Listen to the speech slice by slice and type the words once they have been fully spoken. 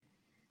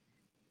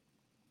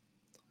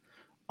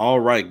All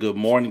right. Good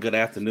morning, good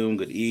afternoon,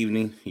 good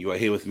evening. You are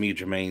here with me,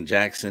 Jermaine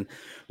Jackson.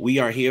 We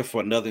are here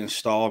for another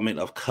installment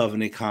of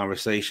Covenant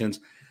Conversations.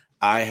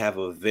 I have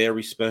a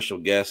very special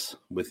guest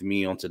with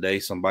me on today,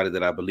 somebody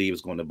that I believe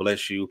is going to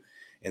bless you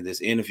in this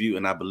interview.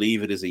 And I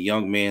believe it is a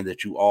young man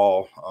that you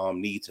all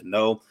need to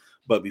know.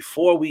 But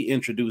before we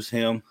introduce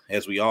him,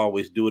 as we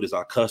always do, it is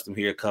our custom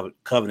here at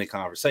Covenant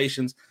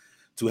Conversations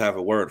to have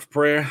a word of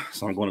prayer.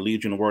 So I'm going to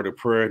lead you in a word of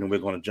prayer, and we're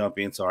going to jump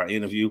into our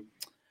interview.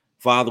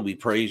 Father, we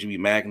praise you, we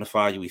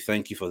magnify you, we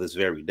thank you for this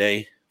very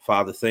day.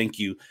 Father, thank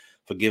you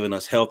for giving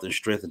us health and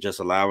strength and just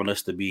allowing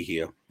us to be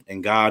here.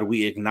 And God,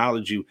 we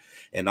acknowledge you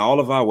in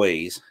all of our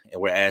ways, and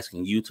we're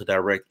asking you to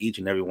direct each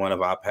and every one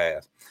of our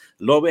paths.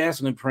 Lord, we're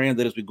asking and praying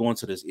that as we go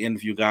into this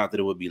interview, God, that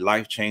it would be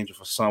life-changing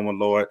for someone,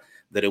 Lord,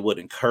 that it would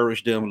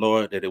encourage them,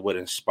 Lord, that it would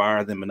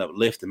inspire them and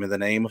uplift them in the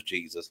name of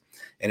Jesus.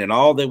 And in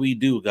all that we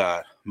do,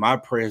 God, my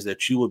prayer is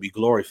that you will be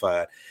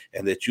glorified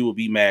and that you will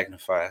be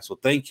magnified. So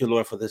thank you,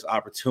 Lord, for this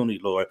opportunity,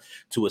 Lord,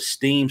 to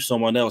esteem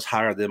someone else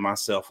higher than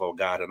myself, oh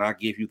God. And I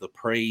give you the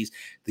praise,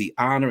 the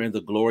honor, and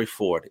the glory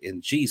for it.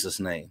 In Jesus'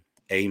 name,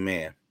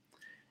 amen.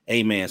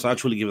 Amen. So I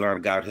truly give it honor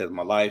to God who has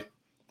my life.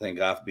 Thank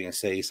God for being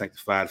saved,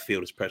 sanctified,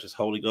 filled with his precious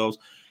Holy Ghost.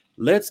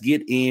 Let's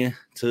get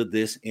into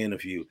this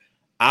interview.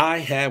 I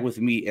have with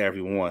me,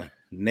 everyone,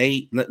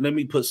 Nate. Let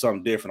me put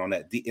something different on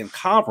that. The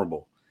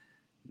incomparable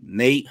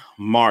Nate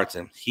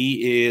Martin.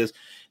 He is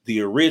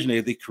the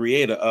originator, the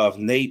creator of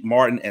Nate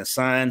Martin and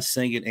S.I.G.N,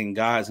 Singing in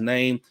God's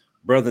Name.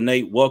 Brother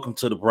Nate, welcome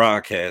to the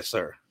broadcast,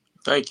 sir.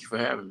 Thank you for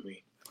having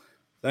me.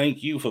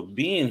 Thank you for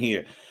being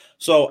here.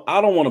 So I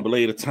don't want to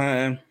belay the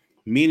time.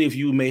 Many of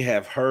you may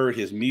have heard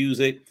his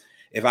music.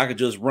 If I could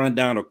just run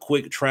down a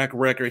quick track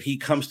record, he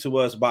comes to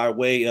us by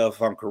way of,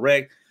 if I'm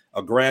correct,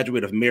 a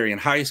graduate of Marion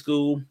High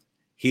School.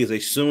 He is a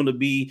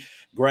soon-to-be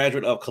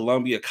graduate of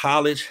Columbia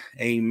College.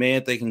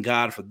 Amen. Thanking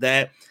God for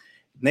that.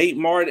 Nate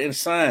Martin and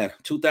S.I.G.N,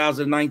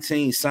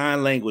 2019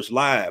 Sign Language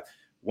Live.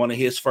 One of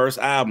his first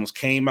albums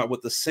came out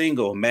with the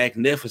single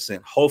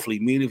Magnificent. Hopefully,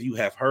 many of you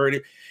have heard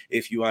it.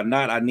 If you are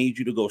not, I need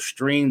you to go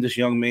stream this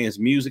young man's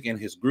music and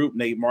his group,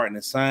 Nate Martin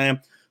and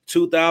S.I.G.N.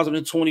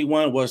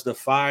 2021 was the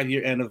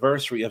 5-year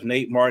anniversary of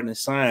Nate Martin and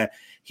S.I.G.N.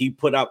 He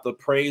put out the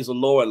Praise the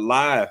Lord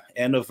Live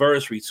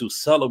anniversary to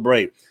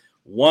celebrate.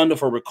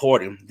 Wonderful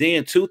recording.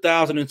 Then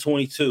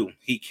 2022,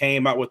 he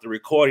came out with the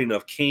recording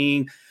of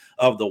King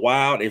of the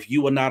Wild. If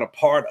you were not a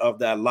part of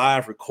that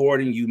live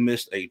recording, you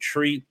missed a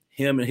treat.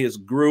 Him and his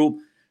group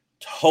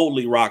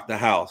totally rocked the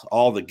house.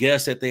 All the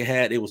guests that they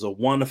had, it was a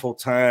wonderful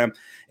time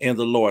in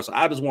the Lord. So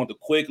I just want to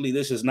quickly,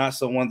 this is not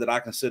someone that I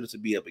consider to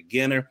be a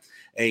beginner.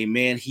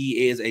 Amen.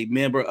 He is a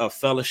member of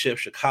Fellowship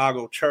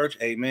Chicago Church.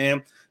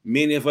 Amen.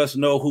 Many of us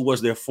know who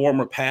was their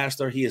former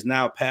pastor. He is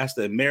now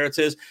Pastor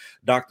Emeritus,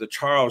 Dr.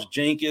 Charles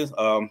Jenkins.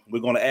 We're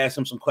going to ask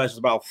him some questions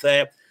about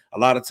that. A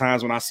lot of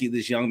times when I see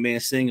this young man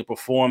sing and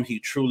perform, he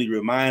truly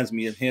reminds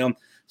me of him.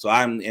 So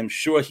I'm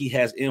sure he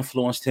has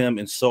influenced him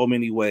in so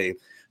many ways.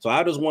 So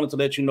I just wanted to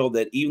let you know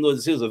that even though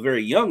this is a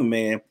very young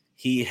man,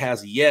 he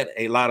has yet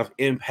a lot of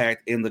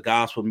impact in the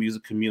gospel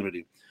music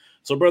community.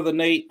 So, Brother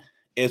Nate,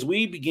 as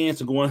we begin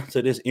to go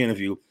into this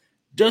interview,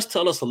 just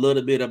tell us a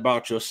little bit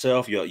about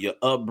yourself, your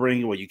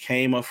upbringing, where you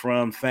came up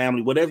from,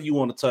 family, whatever you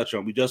want to touch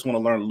on. We just want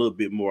to learn a little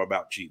bit more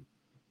about you.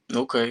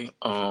 Okay.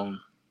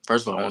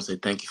 First of all, I want to say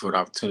thank you for the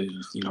opportunity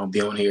to,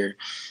 be on here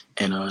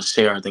and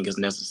share. I think is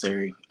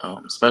necessary,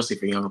 especially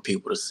for younger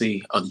people to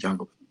see other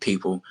younger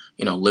people,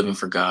 living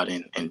for God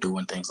and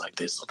doing things like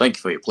this. So thank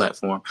you for your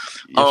platform.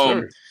 Yes,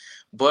 sir.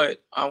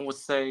 But I would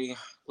say a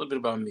little bit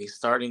about me.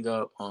 Starting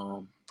up,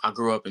 I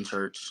grew up in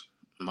church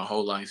my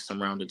whole life,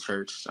 surrounded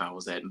church. I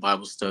was at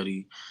Bible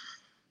study,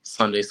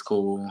 Sunday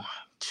school,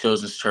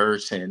 children's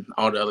church, and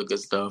all the other good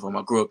stuff.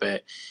 I grew up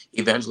at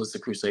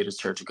Evangelistic Crusaders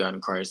Church of God in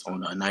Christ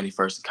on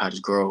 91st and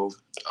Cottage Grove.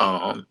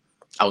 I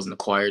was in the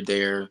choir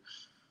there,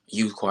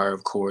 youth choir,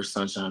 of course,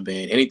 Sunshine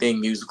Band,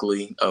 anything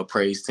musically,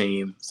 praise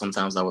team.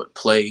 Sometimes I would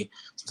play,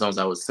 sometimes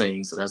I would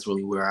sing. So that's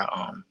really where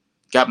I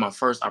got my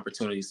first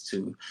opportunities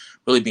to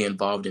really be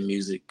involved in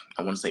music.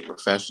 I want to say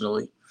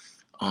professionally.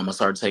 I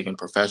started taking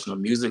professional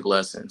music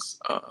lessons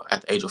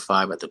at the age of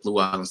 5 at the Blue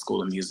Island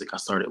School of Music. I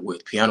started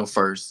with piano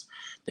first,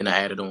 then I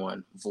added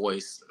on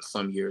voice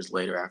some years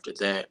later after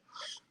that.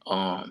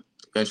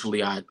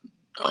 Eventually, I,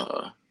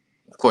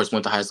 of course,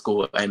 went to high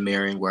school at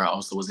Marion, where I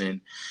also was in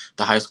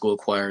the high school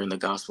choir and the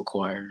gospel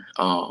choir.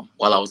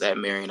 While I was at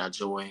Marion, I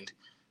joined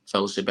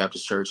Fellowship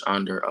Baptist Church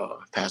under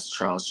Pastor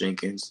Charles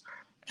Jenkins.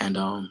 And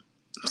I'm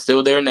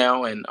still there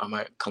now, and I'm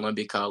at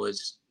Columbia College.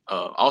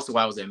 Also,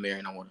 while I was at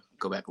Marion, I want to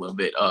go back a little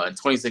bit. In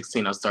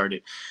 2016, I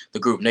started the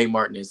group Nate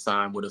Martin and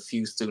S.I.G.N with a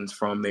few students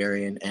from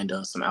Marion and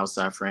some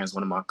outside friends,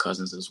 one of my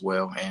cousins as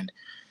well. And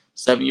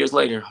 7 years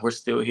later, we're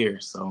still here.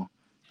 So,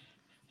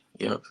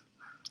 yep.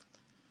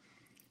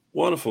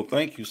 Wonderful.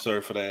 Thank you, sir,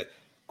 for that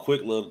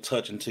quick little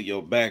touch into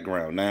your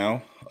background.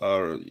 Now,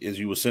 as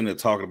you were sitting there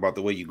talking about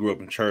the way you grew up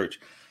in church,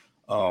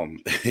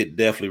 it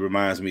definitely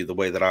reminds me of the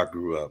way that I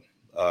grew up.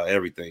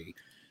 Everything,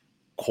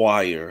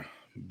 choir,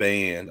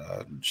 band,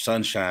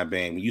 Sunshine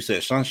Band. When you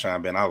said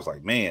Sunshine Band, I was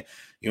like, man,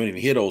 you don't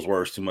even hear those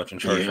words too much in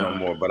church no Yeah.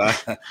 more.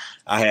 But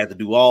I had to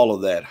do all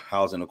of that.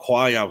 I was in a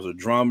choir, I was a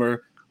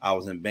drummer, I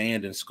was in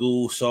band in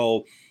school.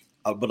 So,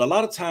 but a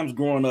lot of times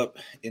growing up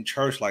in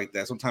church like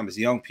that, sometimes as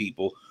young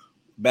people,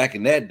 back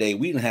in that day,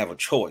 we didn't have a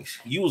choice.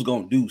 You was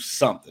gonna do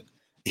something,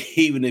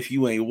 even if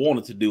you ain't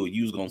wanted to do it.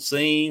 You was gonna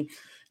sing.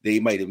 They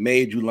might have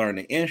made you learn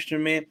the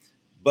instrument,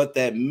 but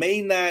that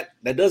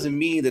doesn't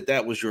mean that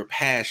that was your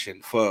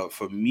passion for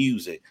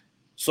music.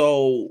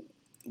 So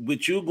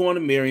with you going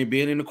to Marion,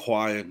 being in the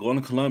choir, going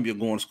to Columbia,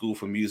 going to school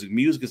for music,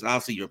 music is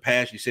obviously your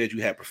passion. You said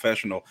you had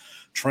professional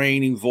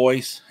training,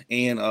 voice,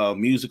 and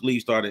musically you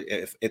started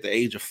at the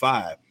age of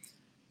 5.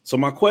 So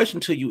my question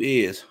to you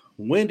is,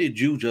 when did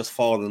you just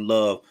fall in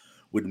love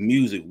with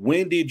music?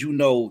 When did you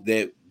know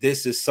that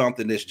this is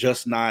something that's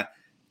just not,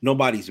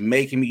 nobody's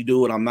making me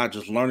do it? I'm not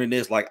just learning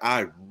this. Like,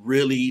 I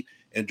really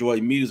enjoy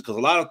music, because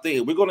a lot of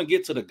things, we're going to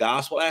get to the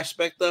gospel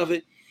aspect of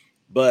it,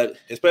 but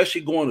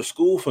especially going to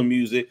school for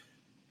music,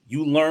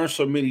 you learn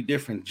so many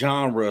different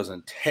genres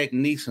and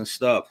techniques and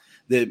stuff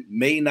that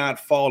may not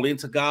fall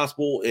into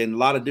gospel, and a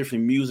lot of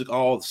different music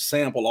all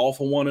sample off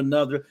of one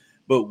another.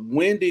 But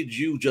when did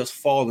you just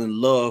fall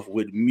in love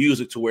with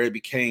music to where it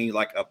became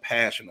like a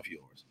passion of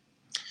yours?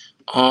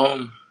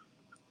 Um,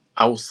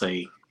 I would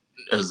say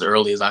as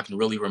early as I can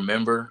really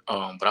remember.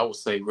 But I would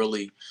say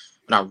really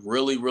when I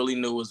really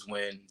knew was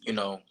when,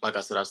 like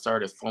I said, I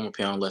started formal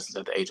piano lessons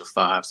at the age of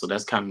 5. So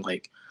that's kind of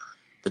like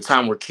the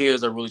time where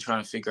kids are really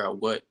trying to figure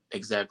out what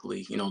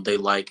exactly, they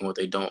like and what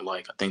they don't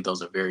like. I think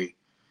those are very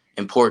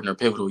important or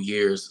pivotal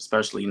years,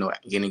 especially,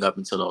 getting up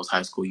into those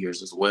high school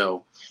years as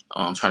well.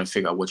 Trying to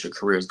figure out what your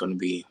career is going to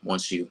be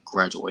once you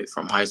graduate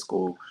from high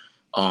school.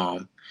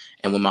 Um,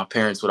 and when my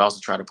parents would also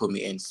try to put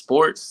me in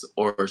sports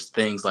or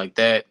things like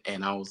that,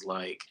 and I was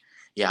like,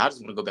 yeah, I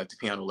just want to go back to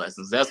piano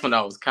lessons. That's when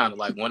I was kind of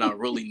like, when I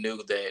really knew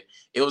that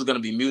it was going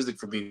to be music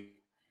for me.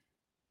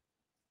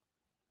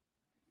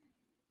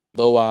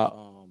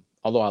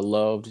 Although I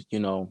loved,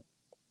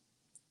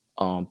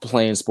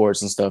 playing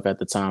sports and stuff at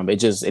the time, it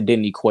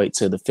didn't equate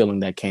to the feeling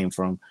that came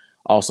from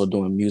also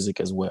doing music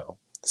as well.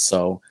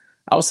 So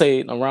I would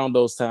say around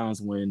those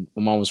times when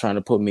my mom was trying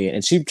to put me in,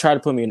 and she tried to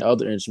put me in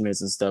other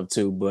instruments and stuff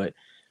too, but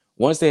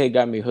once they had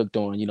got me hooked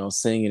on,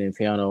 singing and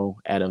piano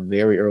at a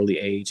very early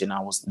age, and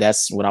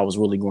that's what I was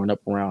really growing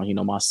up around.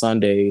 My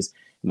Sundays,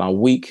 my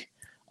week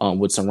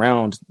would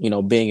surround,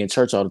 being in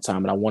church all the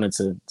time, and I wanted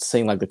to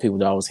sing like the people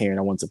that I was hearing.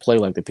 I wanted to play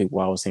like the people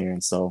I was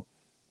hearing. So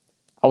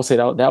I would say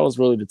that was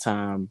really the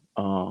time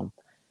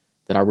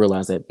that I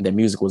realized that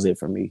music was it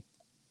for me.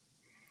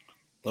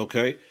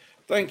 Okay.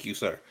 Thank you,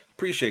 sir.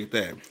 Appreciate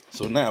that.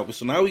 So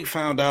now we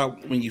found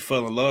out when you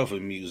fell in love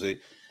with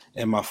music.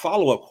 And my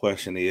follow-up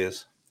question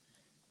is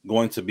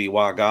going to be,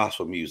 why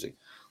gospel music?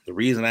 The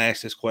reason I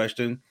ask this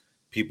question,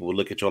 people will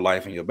look at your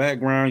life and your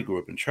background. You grew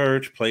up in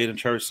church, played in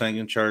church, sang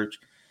in church,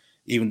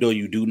 even though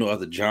you do know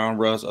other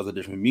genres, other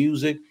different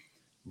music.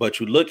 But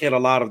you look at a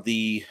lot of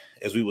the,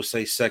 as we would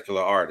say,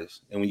 secular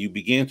artists. And when you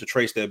begin to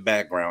trace their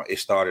background, it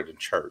started in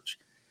church.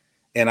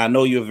 And I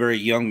know you're a very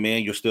young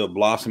man. You're still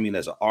blossoming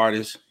as an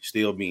artist,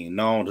 still being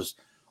known, as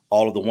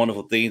all of the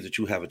wonderful things that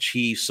you have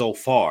achieved so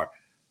far.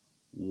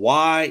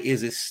 Why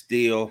is it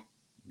still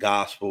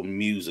gospel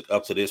music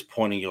up to this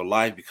point in your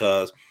life?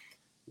 Because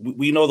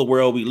we know the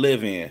world we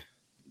live in.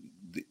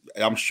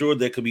 I'm sure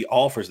there could be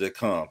offers that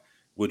come.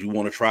 Would you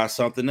want to try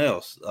something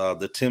else?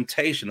 The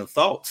temptation of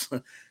thoughts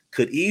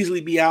could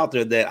easily be out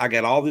there that I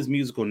got all this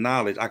musical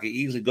knowledge. I could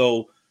easily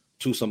go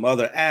to some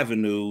other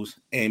avenues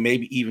and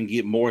maybe even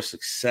get more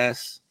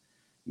success,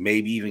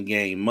 maybe even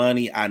gain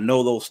money. I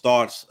know those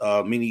thoughts,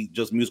 many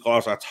just musical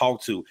artists I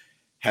talk to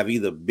have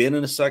either been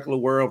in the secular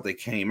world, they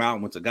came out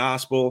and went to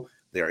gospel,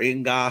 they're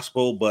in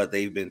gospel, but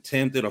they've been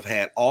tempted, have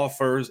had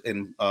offers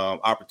and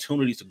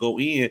opportunities to go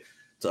in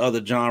to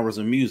other genres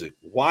of music.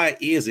 Why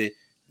is it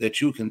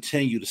that you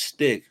continue to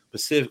stick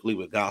specifically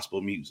with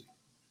gospel music?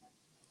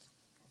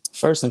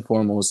 First and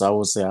foremost, I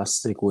would say I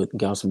stick with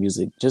gospel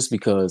music just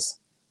because,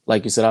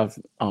 like you said, I've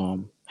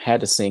had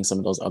to sing some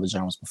of those other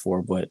genres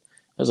before, but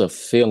there's a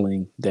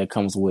feeling that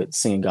comes with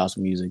singing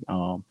gospel music.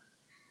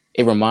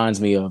 It reminds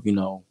me of,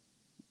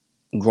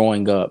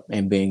 growing up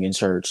and being in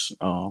church,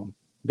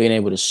 being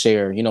able to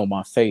share,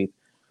 my faith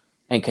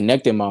and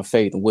connecting my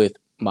faith with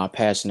my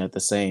passion at the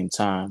same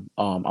time.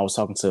 I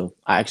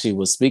actually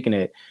was speaking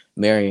at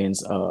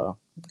Marion's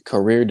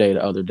career day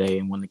the other day,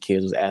 and one of the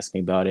kids was asking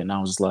me about it, and I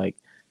was just like,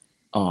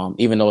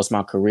 even though it's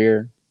my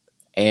career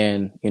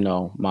and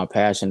my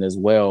passion as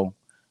well,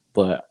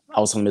 but I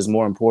was telling him it's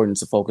more important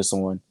to focus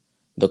on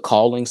the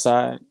calling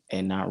side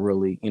and not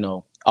really,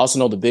 I also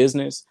know the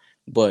business,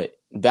 but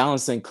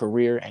balancing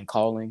career and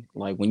calling,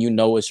 like when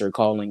it's your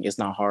calling, it's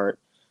not hard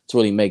to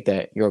really make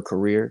that your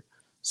career.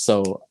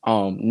 So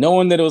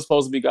knowing that it was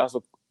supposed to be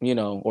gospel,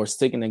 or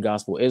sticking in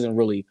gospel isn't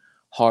really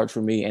hard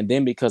for me. And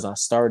then because I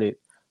started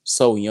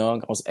so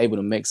young, I was able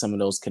to make some of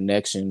those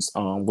connections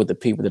with the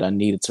people that I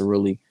needed to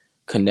really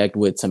connect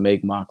with to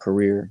make my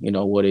career,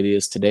 what it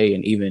is today.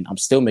 And even I'm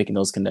still making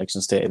those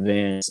connections to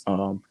advance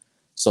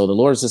So the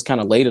Lord has just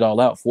kind of laid it all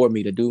out for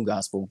me to do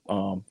gospel.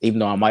 Even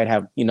though I might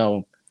have,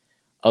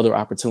 other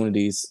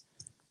opportunities.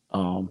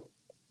 Um,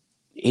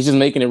 he's just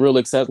making it real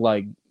accept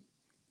like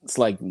it's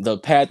like the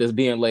path is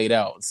being laid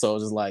out. So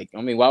it's just like,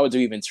 I mean, why would you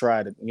even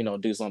try to,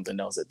 do something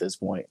else at this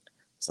point?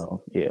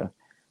 So yeah.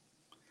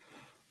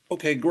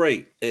 Okay,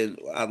 great. And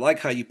I like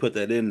how you put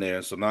that in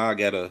there. So now I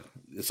gotta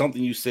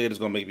something you said is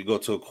gonna make me go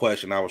to a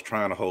question I was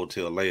trying to hold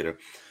till later.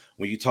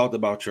 When you talked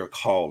about your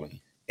calling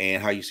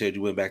and how you said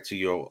you went back to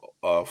your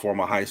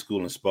former high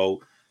school and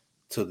spoke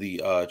to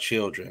the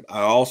children.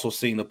 I also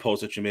seen the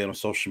post that you made on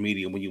social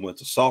media when you went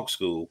to Salk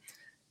School,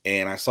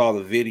 and I saw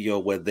the video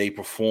where they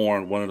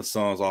performed one of the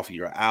songs off of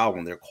your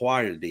album. Their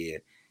choir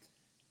did.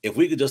 If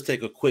we could just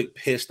take a quick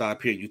pit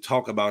stop here, you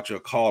talk about your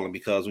calling,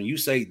 because when you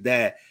say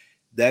that,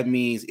 that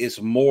means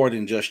it's more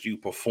than just you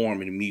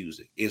performing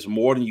music. It's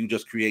more than you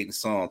just creating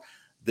songs.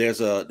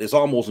 There's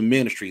almost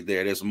ministry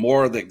there. There's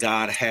more that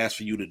God has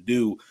for you to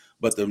do,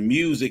 but the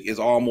music is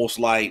almost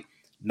like,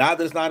 not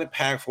that it's not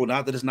impactful,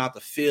 not that it's not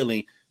the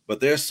feeling, but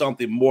there's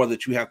something more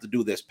that you have to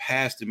do that's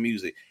past the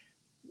music.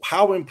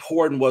 How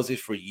important was it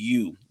for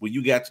you when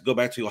you got to go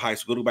back to your high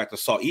school, go back to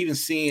Salt, even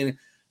seeing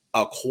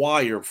a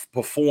choir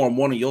perform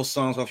one of your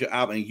songs off your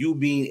album, and you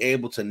being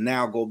able to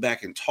now go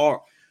back and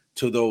talk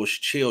to those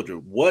children?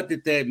 What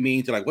did that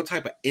mean to, like, what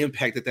type of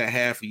impact did that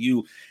have for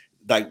you?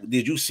 Like,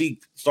 did you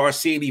start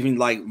seeing even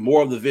like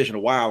more of the vision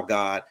of, wow,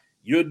 God,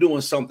 you're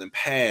doing something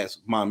past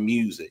my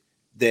music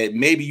that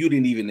maybe you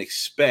didn't even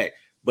expect,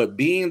 but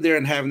being there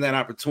and having that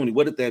opportunity,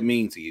 what did that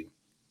mean to you?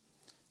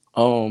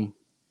 Um,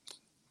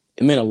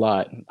 it meant a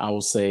lot. I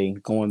will say,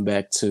 going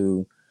back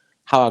to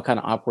how I kind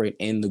of operate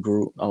in the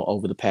group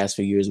over the past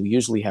few years, we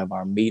usually have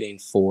our meeting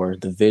for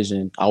the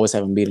vision. I always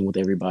have a meeting with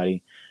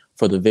everybody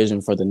for the vision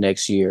for the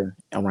next year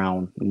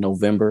around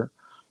November.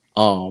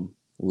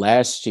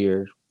 Last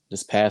year,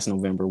 this past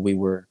November, we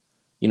were,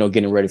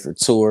 getting ready for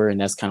tour, and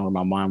that's kind of where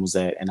my mind was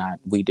at. And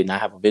we did not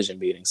have a vision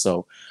meeting.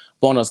 So,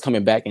 upon us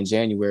coming back in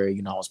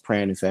January, I was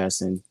praying and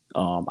fasting.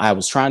 I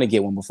was trying to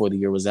get one before the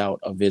year was out,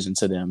 a vision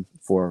to them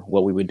for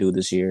what we would do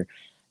this year,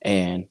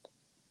 and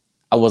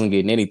I wasn't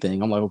getting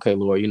anything. I'm like, okay,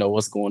 Lord,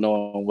 what's going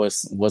on?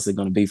 What's it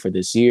going to be for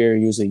this year?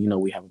 Usually,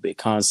 we have a big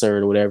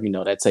concert or whatever.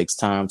 That takes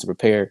time to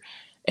prepare.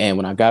 And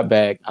when I got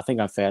back, I think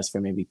I fasted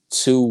for maybe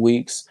 2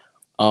 weeks,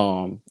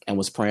 and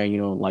was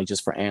praying, like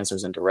just for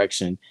answers and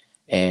direction.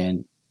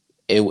 And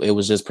it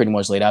was just pretty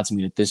much laid out to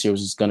me that this year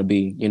was just going to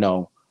be,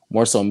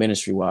 more so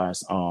ministry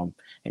wise. And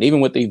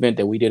even with the event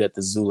that we did at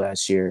the zoo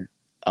last year,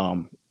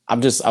 um,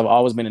 I've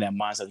always been in that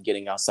mindset of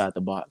getting outside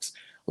the box.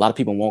 A lot of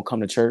people won't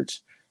come to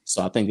church.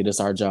 So I think that it's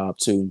our job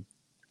to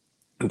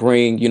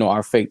bring,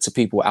 our faith to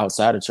people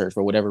outside of church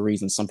for whatever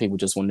reason. Some people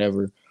just will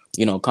never,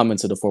 come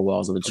into the four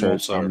walls of the Come on,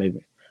 church, sir.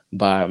 maybe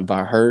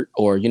by hurt,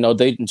 or,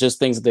 they just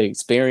things that they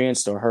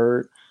experienced or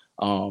heard.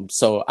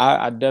 So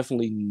I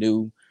definitely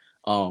knew,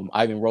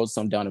 I even wrote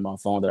something down in my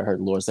phone that I heard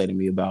the Lord say to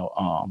me about,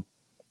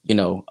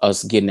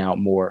 us getting out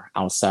more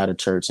outside of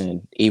church.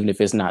 And even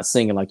if it's not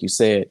singing, like you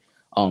said,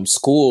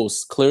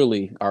 schools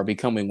clearly are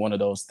becoming one of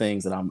those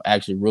things that I'm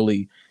actually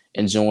really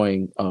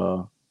enjoying,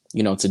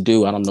 to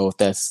do. I don't know if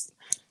that's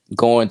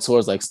going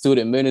towards like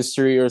student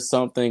ministry or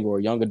something, or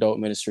young adult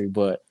ministry,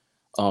 but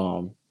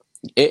um,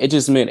 it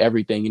just meant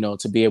everything,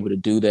 to be able to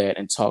do that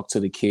and talk to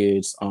the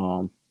kids,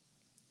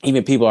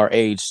 even people our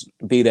age,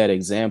 be that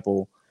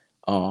example.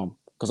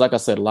 Because like I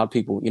said, a lot of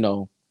people, a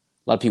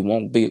lot of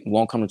people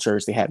won't come to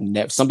church. They have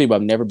some people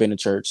have never been to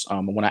church.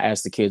 When I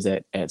asked the kids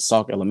at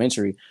Sauk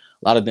Elementary,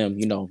 a lot of them,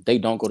 they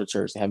don't go to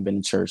church. They haven't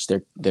been to church.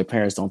 Their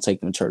parents don't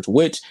take them to church.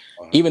 Which,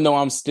 even though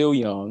I'm still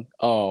young,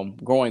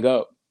 growing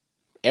up,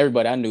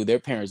 everybody I knew, their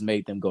parents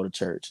made them go to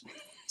church.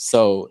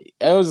 So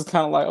it was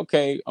kind of like,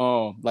 okay,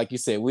 like you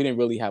said, we didn't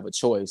really have a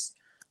choice.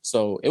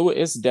 So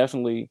it's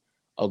definitely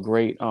a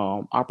great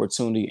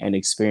opportunity and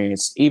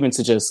experience, even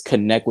to just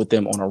connect with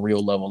them on a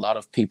real level. A lot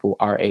of people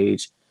our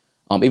age,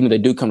 even if they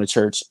do come to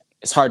church,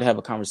 it's hard to have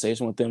a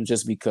conversation with them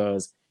just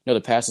because,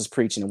 the pastor's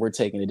preaching and we're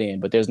taking it in,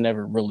 but there's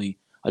never really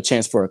a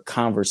chance for a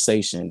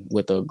conversation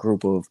with a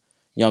group of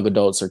young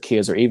adults or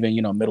kids, or even,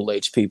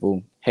 middle-aged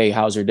people. Hey,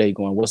 how's your day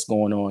going? What's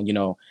going on,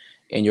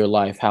 in your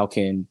life? How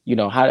can,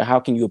 how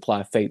can you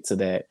apply faith to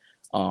that?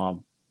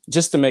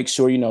 Just to make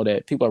sure,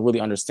 that people are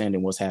really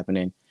understanding what's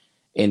happening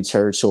in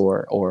church,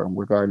 or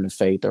regarding the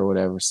faith or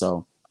whatever.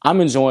 So I'm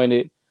enjoying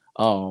it.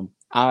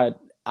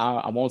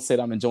 I won't say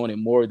that I'm enjoying it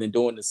more than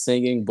doing the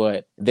singing,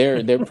 but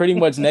they're pretty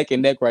much neck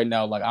and neck right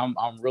now. Like I'm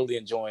really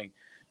enjoying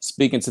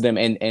speaking to them,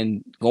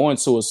 and going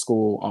to a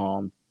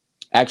school.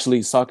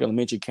 Actually, Sauk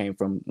Elementary came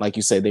from, like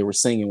you said, they were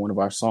singing one of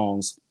our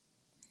songs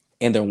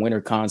in their winter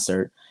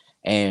concert.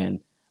 And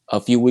a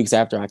few weeks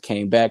after I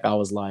came back, I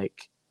was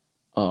like,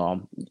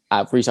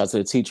 I reached out to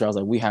the teacher. I was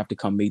like, we have to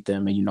come meet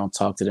them and,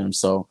 talk to them.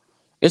 So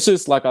it's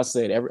just, like I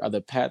said, every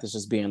other path is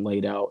just being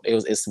laid out.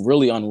 It's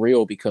really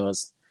unreal,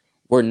 because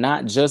we're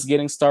not just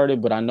getting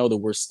started, but I know that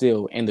we're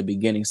still in the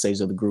beginning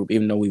stage of the group,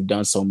 even though we've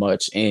done so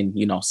much in,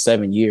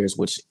 7 years,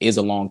 which is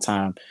a long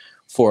time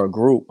for a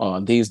group,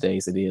 these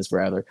days it is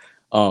rather.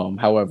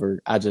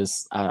 However, I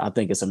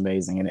think it's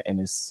amazing, and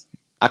it's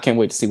I can't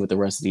wait to see what the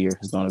rest of the year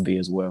is going to be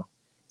as well.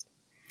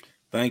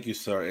 Thank you,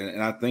 sir.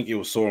 And I think it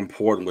was so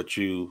important what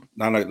you,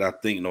 not like I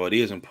think, no, it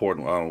is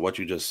important what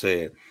you just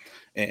said.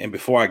 And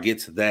before I get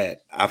to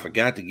that, I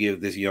forgot to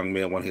give this young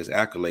man one of his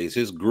accolades.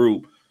 His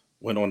group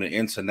went on an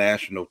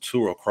international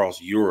tour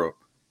across Europe,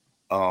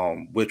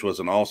 which was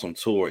an awesome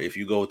tour. If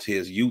you go to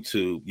his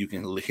YouTube, you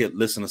can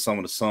listen to some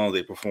of the songs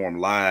they performed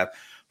live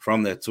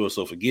from that tour.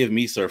 So forgive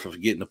me, sir, for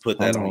forgetting to put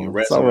Oh that on your no,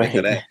 it's all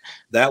resume, because right.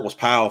 that was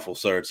powerful,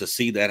 sir, to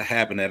see that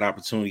happen, that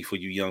opportunity for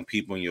you young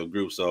people in your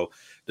group. So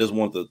just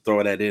want to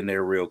throw that in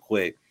there real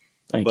quick.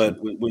 Thank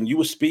But you. when you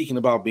were speaking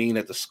about being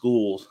at the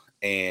schools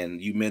and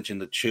you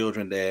mentioned the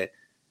children that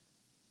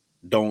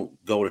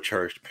don't go to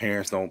church, the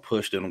parents don't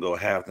push them to go,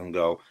 have them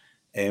go.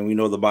 And we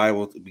know the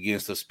Bible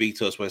begins to speak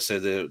to us where it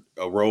says that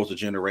arose a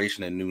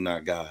generation that knew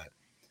not God.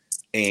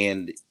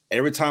 And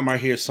every time I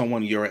hear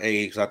someone your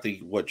age, I think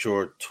what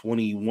you're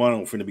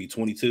 21, going to be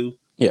 22.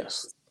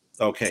 Yes.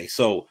 Okay,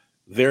 so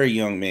very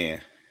young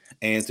man.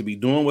 And to be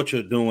doing what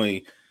you're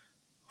doing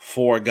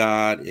for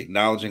God,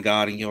 acknowledging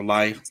God in your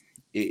life,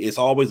 it's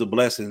always a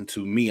blessing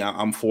to me.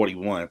 I'm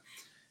 41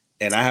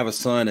 and I have a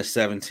son that's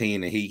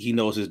 17 and he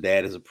knows his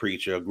dad is a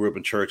preacher. I grew up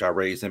in church. I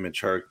raised him in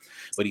church,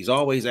 but he's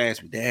always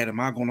asked me, Dad,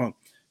 am I going to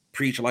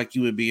preach like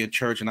you would be in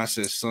church? And I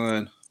said,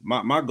 son,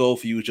 my goal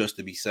for you is just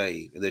to be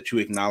saved and that you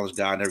acknowledge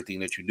God and everything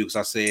that you do. Because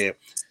I said,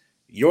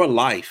 your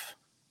life,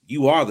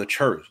 you are the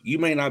church. You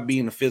may not be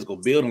in the physical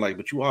building,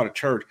 but you are the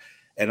church.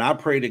 And I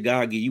pray that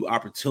God give you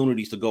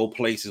opportunities to go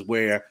places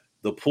where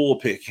the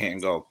pulpit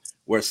can't go,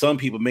 where some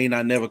people may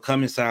not never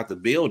come inside the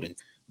building,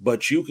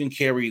 but you can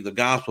carry the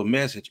gospel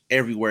message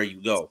everywhere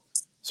you go.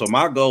 So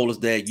my goal is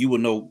that you will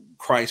know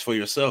Christ for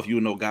yourself, you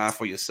will know God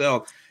for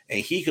yourself, and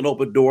he can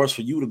open doors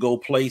for you to go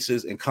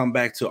places and come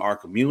back to our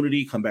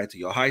community, come back to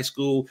your high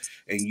school,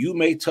 and you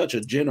may touch a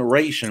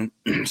generation,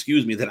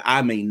 excuse me, that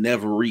I may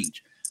never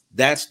reach.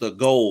 That's the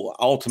goal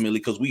ultimately,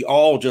 because we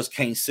all just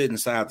can't sit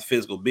inside the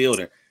physical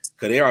building.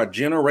 Because there are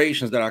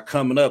generations that are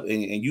coming up,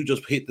 and you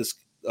just hit this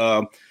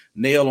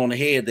nail on the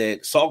head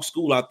that Salk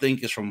School, I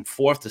think, is from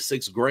 4th to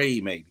 6th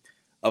grade, maybe,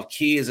 of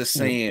kids are Yep.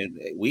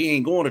 saying, we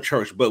ain't going to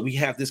church, but we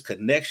have this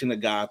connection to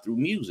God through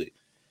music.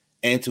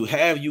 And to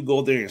have you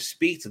go there and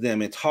speak to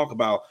them and talk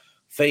about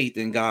faith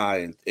in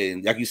God,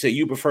 and like you said,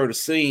 you prefer to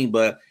sing,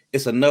 but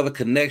it's another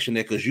connection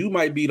there because you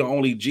might be the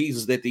only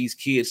Jesus that these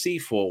kids see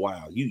for a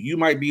while. You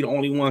might be the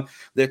only one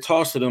that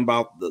talks to them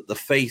about the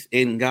faith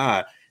in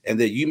God, and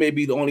that you may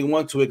be the only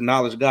one to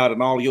acknowledge God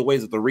in all your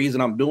ways. That the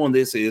reason I'm doing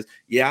this is,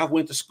 yeah, I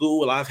went to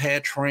school, I've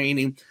had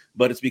training,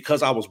 but it's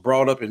because I was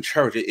brought up in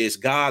church. It's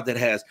God that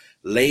has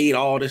laid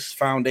all this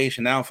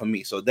foundation out for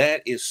me. So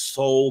that is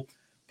so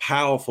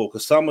powerful,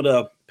 because some of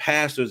the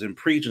pastors and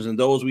preachers and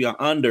those we are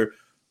under,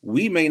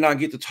 we may not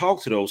get to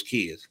talk to those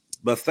kids,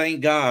 but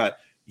thank God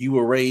you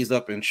were raised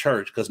up in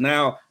church, because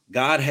now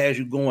God has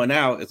you going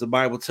out, as the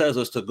Bible tells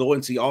us, to go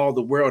into all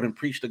the world and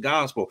preach the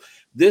gospel.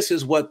 This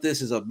is what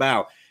this is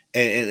about.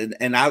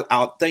 And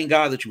I'll thank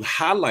God that you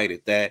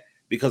highlighted that,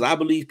 because I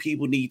believe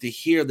people need to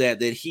hear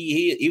that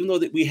he even though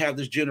that we have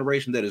this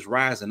generation that is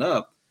rising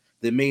up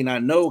that may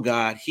not know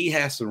God, he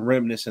has some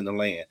remnants in the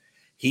land.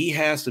 He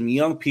has some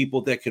young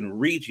people that can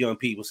reach young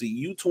people. See,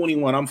 you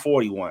 21, I'm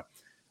 41.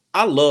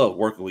 I love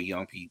working with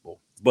young people,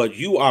 but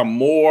you are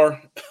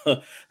more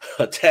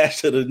attached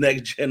to the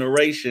next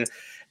generation.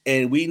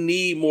 And we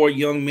need more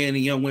young men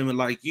and young women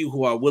like you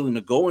who are willing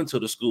to go into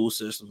the school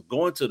system,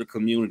 go into the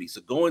communities,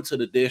 to go into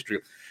the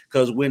district.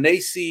 Because when they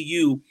see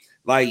you,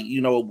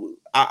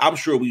 I'm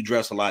sure we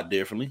dress a lot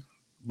differently,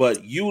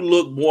 but you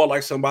look more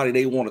like somebody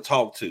they want to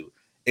talk to.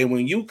 And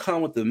when you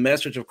come with the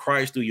message of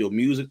Christ through your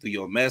music, through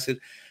your message,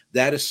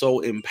 that is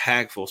so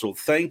impactful. So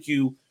thank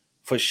you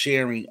for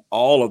sharing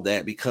all of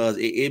that, because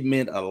it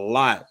meant a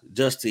lot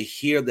just to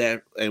hear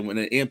that and when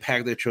the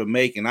impact that you're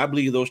making. I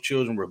believe those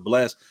children were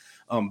blessed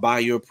by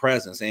your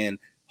presence. And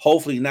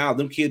hopefully now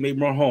them kids may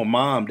run home,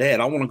 Mom,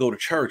 Dad, I want to go to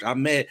church. I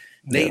met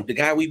Yeah. Nate, the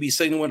guy we be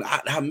singing with.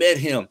 I met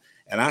him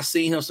and I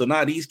seen him. So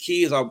now these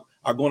kids are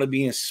going to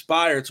be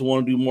inspired to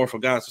want to do more for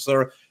God. So,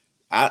 sir,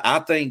 I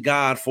thank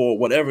God for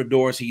whatever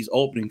doors he's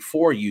opening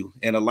for you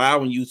and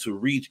allowing you to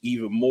reach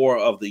even more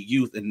of the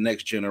youth in the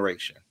next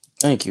generation.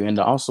 Thank you. And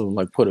to also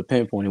like put a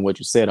pinpoint in what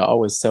you said, I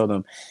always tell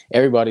them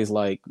everybody's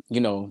like, they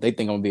think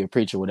I'm gonna be a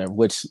preacher, or whatever,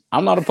 which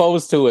I'm not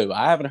opposed to it.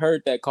 I haven't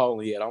heard that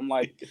calling yet. I'm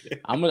like,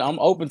 I'm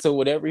open to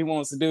whatever he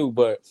wants to do,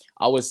 but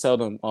I always tell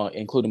them,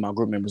 including my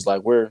group members,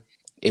 like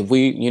if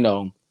we,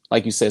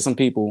 like you said, some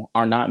people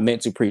are not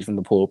meant to preach from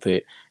the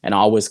pulpit. And I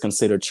always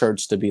consider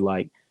church to be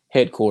like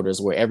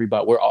headquarters where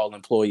we're all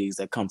employees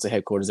that come to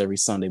headquarters every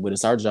Sunday, but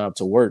it's our job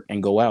to work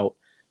and go out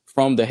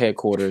from the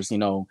headquarters,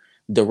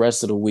 the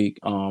rest of the week,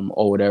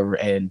 or whatever.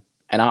 And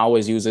I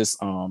always use this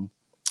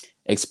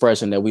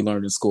expression that we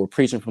learned in school,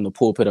 preaching from the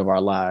pulpit of our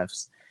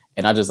lives.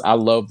 And I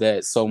love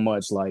that so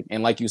much. Like,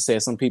 and like you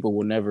said, some people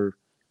will never,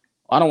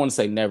 I don't want to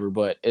say never,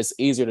 but it's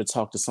easier to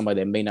talk to somebody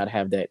that may not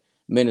have that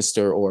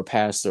minister or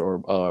pastor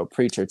or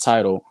preacher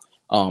title,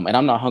 And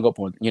I'm not hung up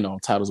on,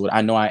 titles. But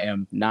I know I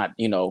am not,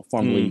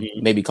 formally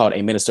Mm-hmm. maybe called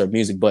a minister of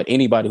music, but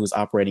anybody who's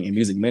operating in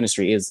music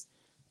ministry is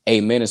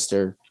a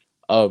minister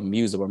of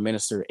music or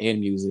minister in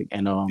music.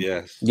 And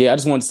Yes. yeah, I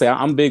just want to say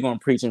I'm big on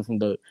preaching from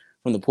the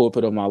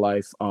pulpit of my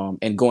life,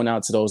 and going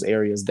out to those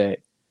areas that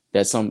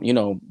some,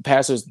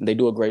 pastors, they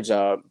do a great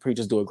job,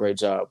 preachers do a great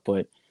job,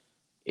 but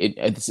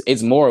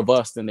it's more of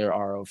us than there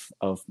are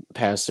of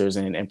pastors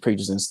and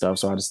preachers and stuff.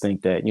 So I just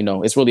think that,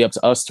 it's really up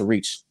to us to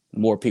reach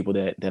more people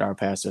that our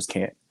pastors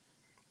can't.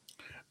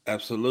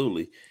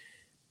 Absolutely.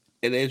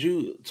 And as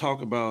you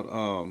talk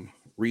about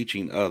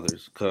reaching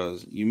others,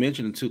 because you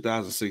mentioned in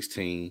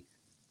 2016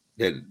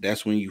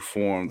 that's when you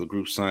formed the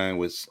group Sign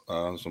with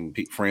some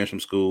friends from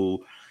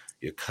school,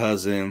 your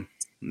cousin.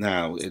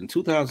 Now in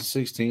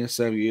 2016,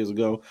 7 years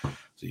ago,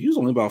 so you was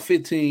only about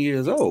 15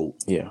 years old.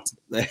 Yeah.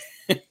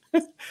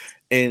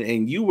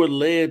 and you were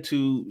led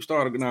to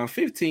start now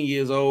 15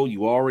 years old,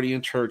 you already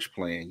in church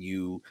playing,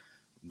 you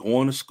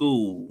going to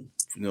school,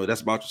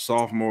 that's about your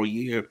sophomore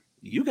year.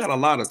 You got a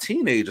lot of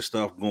teenager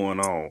stuff going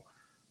on.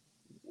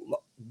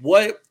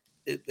 What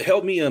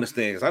help me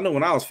understand? Because I know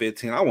when I was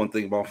 15, I wasn't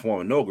thinking about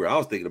forming no group. I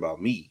was thinking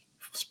about me,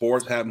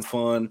 sports, having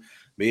fun,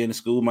 being in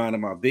school, minding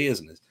my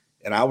business.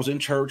 And I was in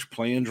church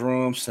playing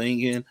drums,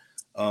 singing.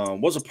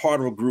 Was a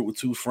part of a group with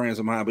two friends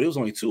of mine, but it was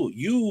only two.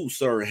 You,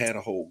 sir, had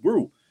a whole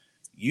group.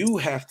 You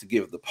have to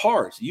give the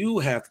parts. You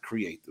have to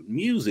create the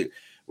music.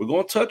 We're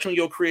going to touch on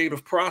your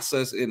creative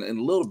process in a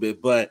little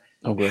bit, but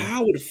Okay.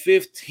 how at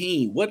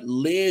 15, what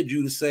led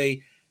you to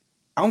say,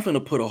 I'm going to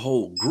put a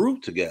whole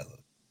group together?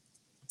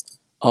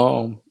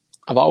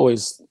 I've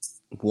always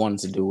wanted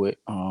to do it.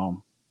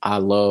 I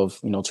love,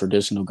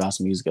 traditional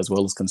gospel music as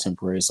well as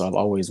contemporary. So I've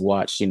always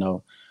watched,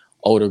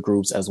 older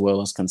groups as well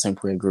as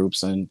contemporary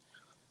groups. And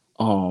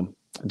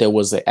there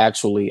was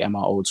actually at my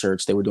old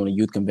church, they were doing a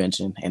youth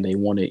convention and they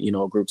wanted,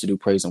 a group to do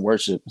praise and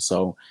worship.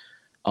 So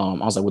I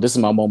was like, well, this is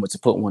my moment to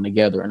put one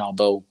together. And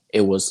although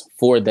it was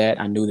for that,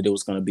 I knew that it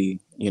was going to be,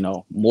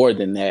 more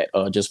than that,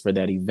 just for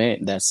that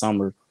event that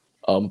summer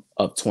of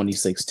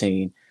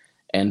 2016.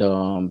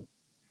 And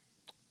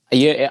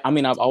yeah, I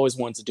mean, I've always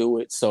wanted to do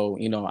it. So,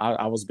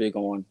 I was big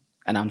on,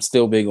 and I'm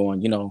still big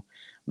on,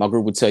 my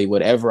group would tell you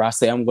whatever I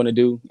say I'm going to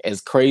do,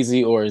 as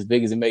crazy or as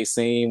big as it may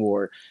seem,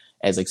 or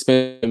as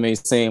expensive as it may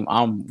seem,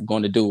 I'm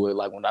going to do it.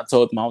 Like when I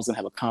told them I was going to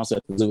have a concert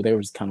at the zoo, they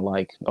were just kind of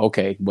like,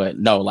 okay, but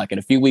no, like in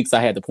a few weeks,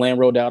 I had the plan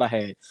rolled out. I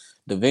had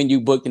the venue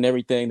booked and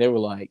everything. They were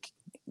like,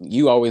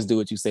 you always do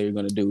what you say you're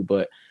going to do.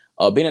 But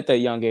being at that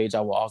young age,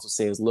 I will also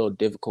say it's a little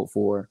difficult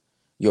for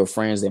your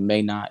friends that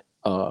may not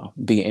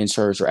be in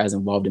church or as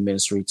involved in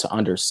ministry to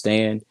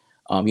understand,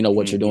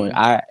 what you're doing.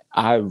 Mm-hmm.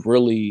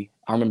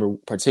 I remember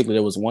particularly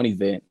there was one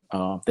event.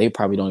 They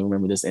probably don't even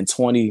remember this in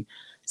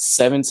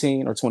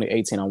 2017 or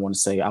 2018. I want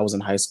to say I was in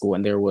high school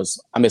and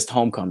I missed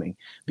homecoming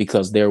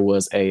because there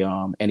was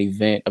an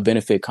event, a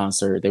benefit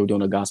concert. They were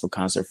doing a gospel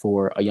concert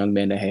for a young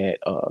man that had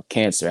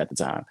cancer at the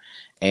time,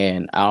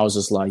 and I was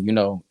just like,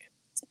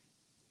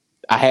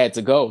 I had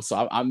to go,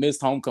 so I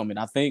missed homecoming.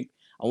 I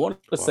want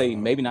to say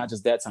maybe not Wow.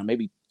 just that time,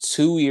 maybe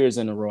 2 years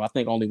in a row. I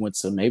think I only went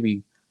to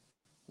maybe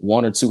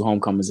one or two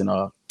homecomings in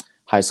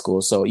high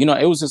school. So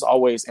it was just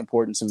always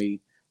important to me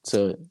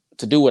to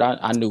do what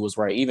I knew was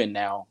right, even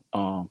now.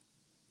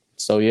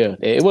 So yeah,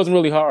 it wasn't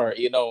really hard,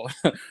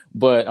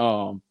 but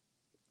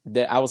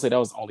that I would say that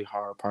was the only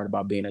hard part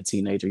about being a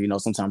teenager.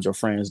 Sometimes your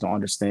friends don't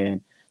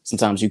understand.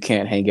 Sometimes you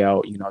can't hang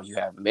out. You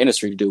have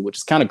ministry to do, which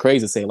is kind of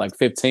crazy to say. Like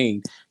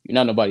 15, you're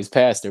not nobody's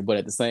pastor, but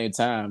at the same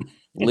time,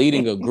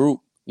 leading a group,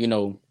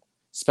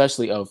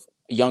 especially of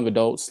young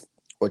adults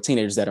or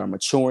teenagers that are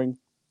maturing,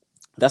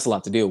 that's a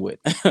lot to deal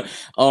with.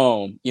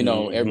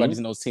 Mm-hmm. Everybody's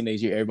in those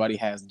teenage years. Everybody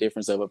has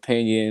difference of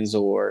opinions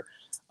or,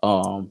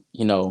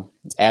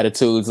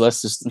 attitudes.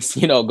 Let's just,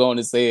 go on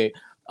and say it.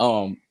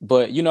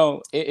 But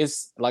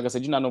it's like I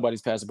said, you're not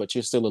nobody's pastor, but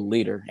you're still a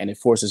leader, and it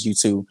forces you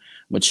to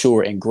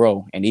mature and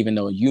grow. And even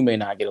though you may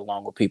not get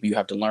along with people, you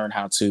have to learn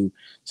how to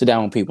sit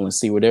down with people and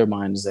see where their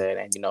mind is at,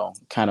 and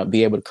kind of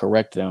be able to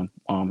correct them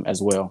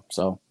as well.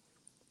 So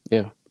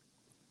yeah.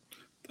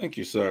 Thank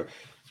you, sir.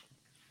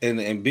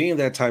 And being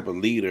that type of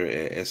leader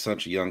at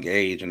such a young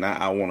age, and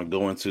I want to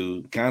go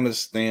into kind of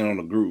staying on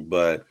the group,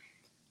 but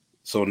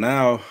so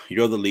now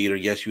you're the leader.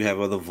 Yes, you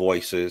have other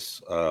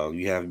voices.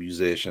 You have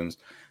musicians.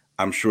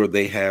 I'm sure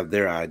they have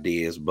their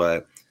ideas,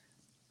 but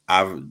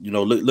I've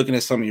looking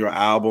at some of your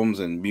albums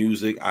and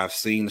music, I've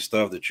seen the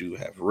stuff that you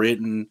have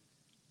written.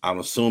 I'm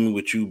assuming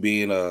with you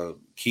being a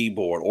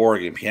keyboard,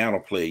 organ, piano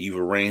player, you've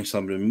arranged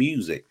some of the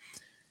music.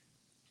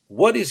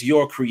 What is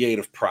your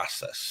creative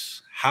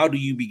process? How do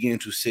you begin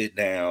to sit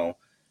down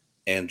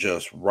and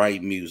just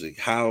write music?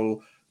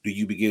 How do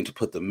you begin to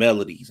put the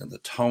melodies and the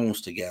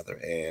tones together?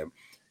 And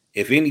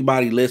if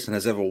anybody listening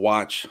has ever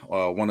watched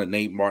one of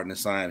Nate Martin and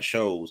S.I.G.N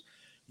shows,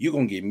 you're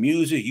gonna get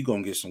music, you're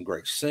gonna get some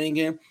great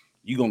singing,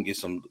 you're gonna get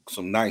some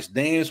nice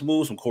dance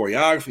moves, some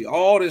choreography,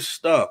 all this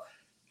stuff.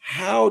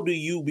 How do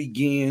you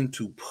begin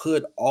to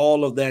put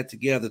all of that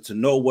together to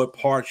know what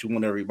parts you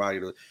want everybody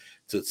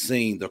to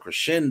sing, the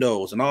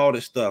crescendos and all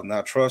this stuff?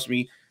 Now, trust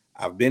me,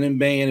 I've been in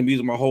band and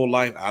music my whole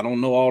life. I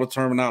don't know all the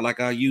terminology like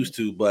I used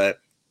to, but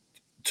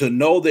to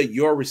know that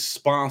you're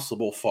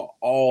responsible for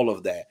all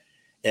of that.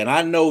 And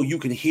I know you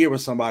can hear when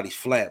somebody's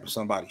flat, when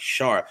somebody's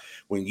sharp,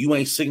 when you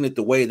ain't singing it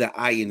the way that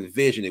I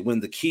envision it, when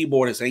the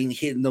keyboardist ain't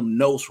hitting them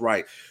notes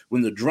right,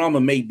 when the drummer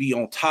may be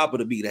on top of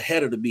the beat,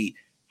 ahead of the beat.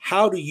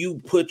 How do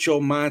you put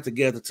your mind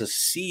together to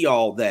see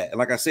all that? And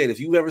like I said, if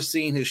you've ever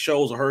seen his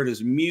shows or heard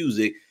his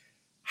music,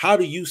 how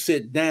do you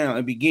sit down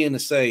and begin to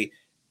say,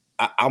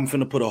 I'm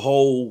finna put a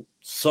whole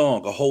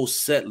song, a whole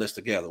set list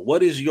together?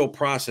 What is your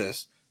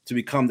process to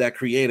become that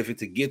creative and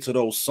to get to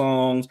those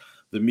songs,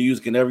 the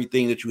music and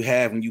everything that you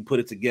have when you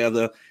put it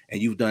together?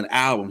 And you've done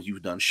albums,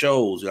 you've done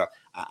shows.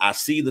 I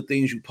see the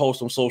things you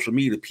post on social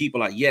media.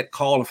 People are yet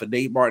calling for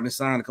Nate Martin and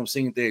S.I.G.N to come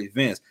sing at their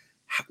events.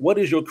 What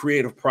is your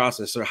creative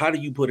process, sir? How do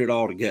you put it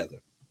all together?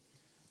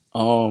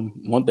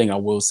 One thing I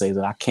will say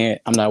that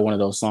I'm not one of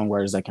those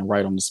songwriters that can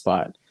write on the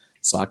spot.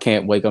 So I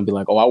can't wake up and be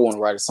like, oh, I want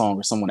to write a song,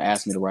 or someone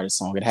asked me to write a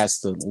song. It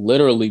has to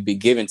literally be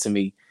given to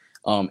me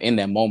in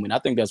that moment. I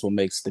think that's what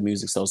makes the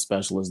music so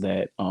special, is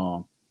that,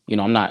 I'm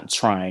not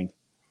trying.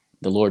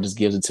 The Lord just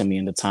gives it to me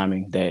in the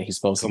timing that he's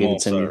supposed to give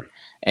it to me.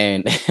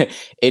 And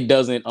it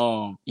doesn't,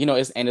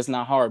 it's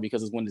not hard,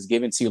 because it's when it's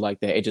given to you like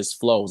that, it just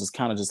flows. It's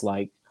kind of just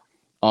like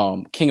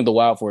King of the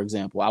Wild, for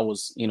example. I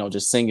was,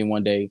 just singing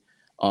one day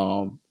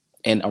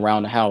and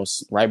around the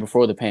house right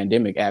before the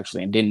pandemic,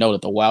 actually, and didn't know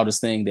that the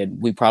wildest thing that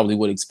we probably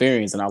would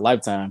experience in our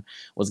lifetime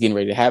was getting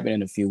ready to happen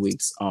in a few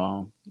weeks.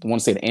 I want to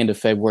say the end of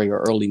February or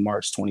early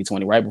March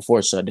 2020, right before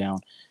it shut down.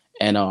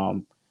 And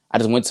I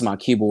just went to my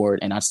keyboard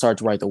and I started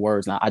to write the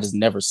words, and I just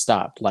never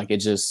stopped. Like, it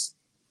just,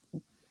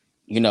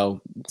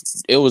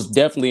 it was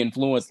definitely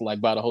influenced like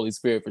by the Holy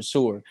Spirit for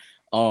sure.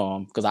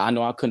 Because I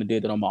know I couldn't have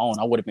did that on my own.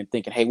 I would have been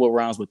thinking, hey, what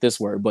rhymes with this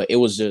word? But I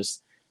was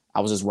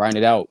just writing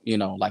it out,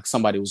 like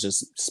somebody was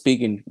just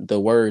speaking the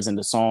words and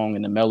the song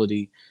and the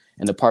melody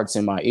and the parts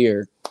in my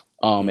ear.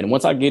 And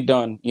once I get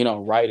done,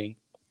 writing,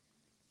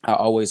 I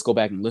always go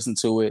back and listen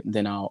to it. And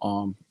then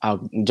I'll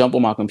jump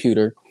on my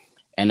computer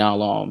and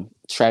I'll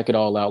track it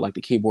all out, like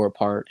the keyboard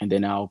part. And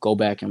then I'll go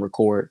back and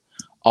record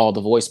all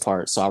the voice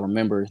parts. So I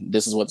remember,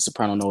 this is what the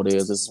soprano note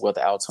is. This is what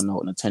the alto note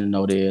and the tenor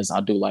note is.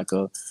 I'll do like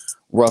a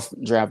rough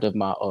draft of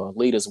my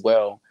lead as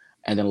well.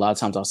 And then a lot of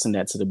times I'll send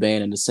that to the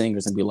band and the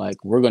singers and be like,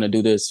 we're going to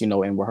do this,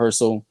 in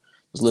rehearsal.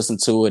 Just listen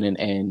to it.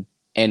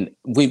 And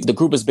the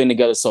group has been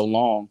together so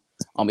long.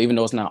 Even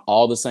though it's not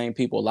all the same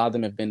people, a lot of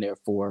them have been there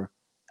for,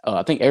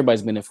 I think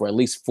everybody's been there for at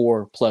least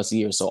 4+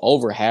 years. So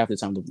over half the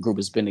time the group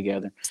has been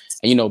together.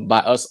 And, by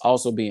us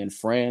also being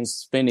friends,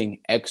 spending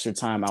extra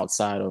time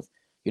outside of,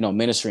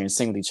 ministry and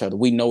singing with each other,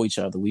 we know each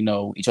other. We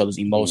know each other's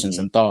emotions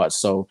and thoughts.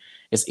 So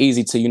it's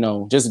easy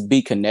to, just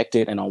be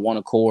connected and on one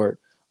accord.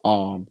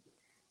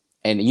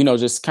 And,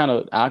 just kind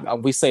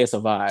of, we say it's a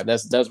vibe.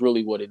 That's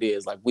really what it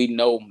is. Like, we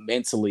know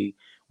mentally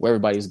where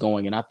everybody's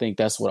going. And I think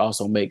that's what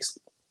also makes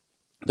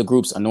the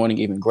group's anointing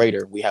even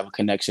greater. We have a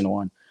connection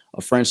on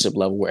a friendship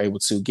level. We're able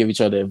to give each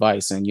other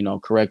advice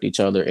and, correct each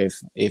other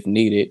if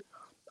needed.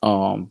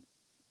 And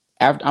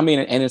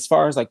as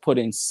far as like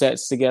putting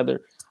sets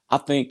together, I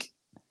think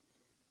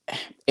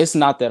it's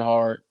not that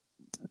hard.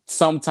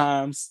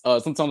 Sometimes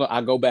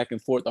I go back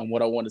and forth on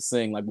what I want to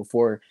sing. Like,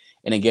 before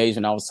an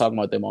engagement, I was talking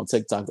about them on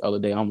TikTok the other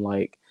day. I'm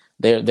like,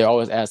 they're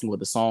always asking what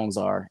the songs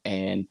are,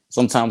 and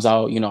sometimes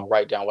I'll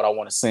write down what I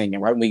want to sing,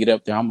 and right when we get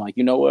up there, I'm like,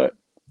 you know what,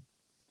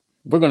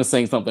 we're gonna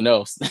sing something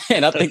else.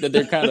 And I think that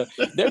they're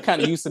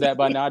kind of used to that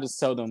by now. I just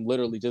tell them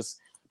literally, just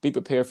be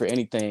prepared for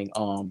anything.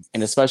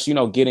 And especially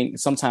getting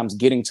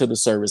to the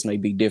service may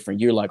be different.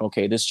 You're like,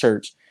 okay, this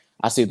church,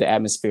 I see the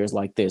atmosphere is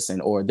like this,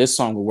 or this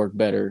song will work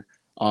better.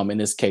 In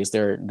this case,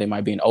 they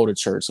might be an older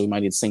church, so we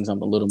might need to sing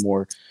something a little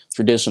more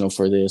traditional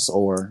for this,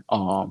 or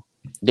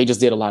they just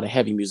did a lot of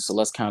heavy music, so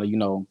let's kind of you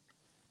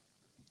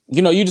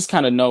just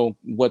kind of know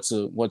what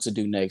to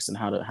do next and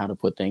how to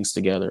put things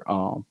together.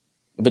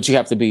 But you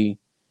have to be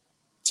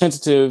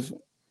tentative,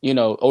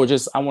 or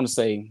just, I want to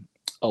say,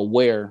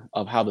 aware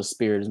of how the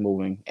Spirit is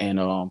moving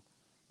and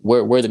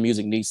where the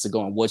music needs to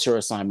go and what your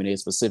assignment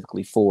is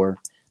specifically for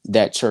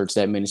that church,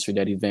 that ministry,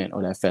 that event,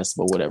 or that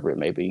festival, whatever it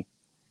may be.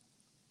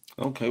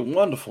 Okay,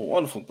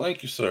 wonderful.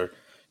 Thank you, sir.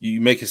 You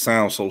make it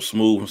sound so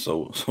smooth and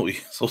so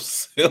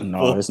simple.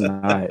 No, it's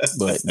not.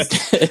 But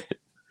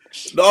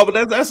no,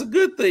 but that's a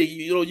good thing.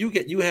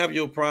 You have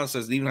your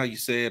process. Even how you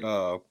said,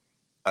 I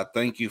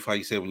thank you for how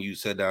you said when you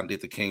sat down and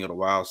did the King of the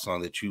Wild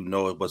song, that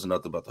it wasn't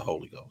nothing but the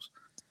Holy Ghost,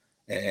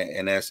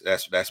 and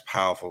that's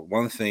powerful.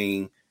 One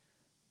thing,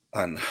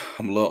 and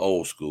I'm a little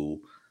old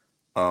school.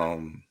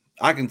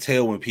 I can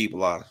tell when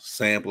people are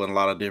sampling a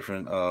lot of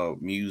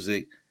different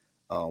music.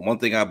 One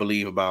thing I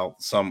believe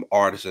about some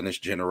artists in this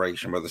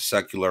generation, whether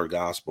secular or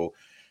gospel,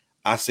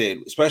 I said,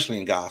 especially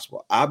in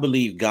gospel, I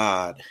believe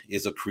God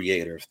is a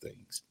creator of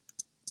things.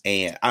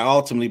 And I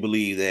ultimately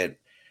believe that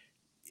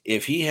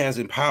if he has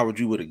empowered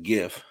you with a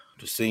gift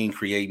to sing,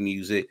 create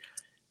music,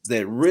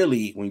 that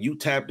really, when you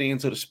tapped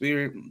into the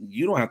Spirit,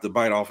 you don't have to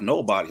bite off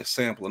nobody, a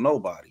sample of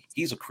nobody.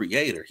 He's a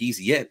creator.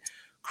 He's yet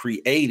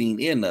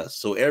creating in us.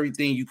 So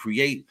everything you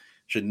create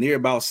should near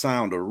about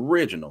sound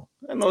original.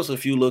 I know there's a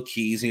few little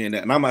keys here and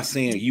there, and I'm not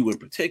saying you in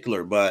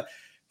particular, but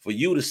for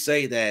you to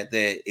say that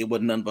it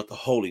was nothing but the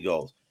Holy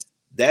Ghost,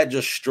 that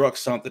just struck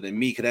something in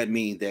me, because that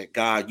means that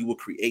God, you were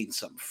creating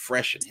something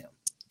fresh in him,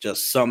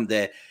 just something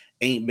that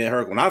ain't been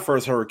heard. When I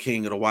first heard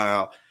King of the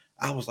Wild,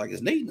 I was like,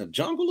 is Nate in the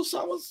jungle or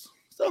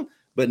something?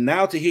 But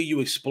now to hear you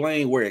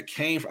explain where it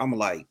came from, I'm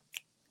like,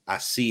 I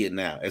see it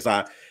now. As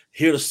I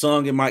hear the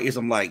song in my ears,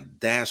 I'm like,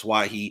 that's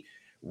why he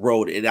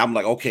wrote it. And I'm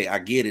like, okay, I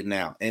get it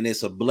now. And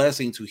it's a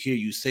blessing to hear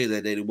you say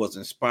that it was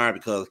inspired,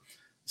 because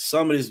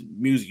some of this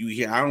music you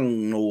hear, I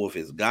don't know if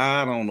it's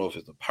God, I don't know if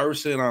it's a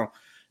person.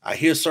 I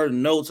hear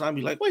certain notes, I'll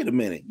be like, wait a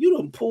minute, you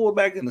done pulled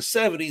back in the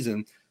 70s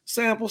and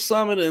sample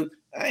some of them.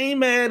 I ain't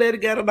mad that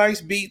it got a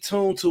nice beat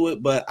tune to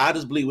it, but I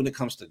just believe when it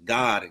comes to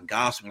God and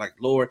gospel, like,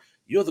 Lord,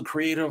 you're the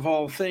creator of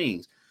all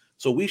things.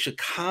 So we should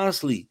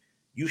constantly,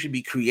 you should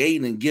be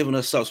creating and giving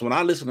us stuff. So when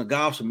I listen to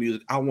gospel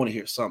music, I want to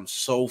hear something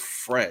so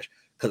fresh,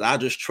 because I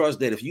just trust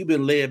that if you've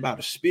been led by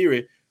the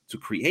Spirit to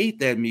create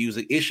that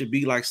music, it should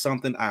be like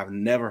something I've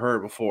never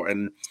heard before.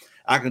 And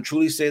I can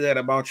truly say that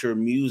about your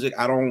music.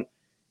 I don't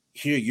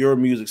hear your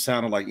music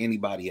sounding like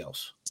anybody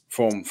else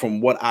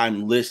from what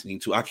I'm listening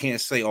to. I can't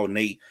say, oh,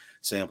 Nate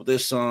sampled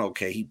this song,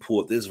 okay, he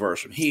pulled this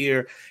verse from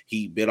here,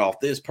 he bit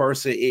off this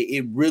person.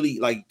 It really,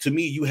 like, to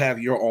me, you have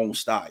your own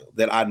style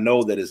that I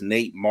know that is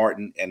Nate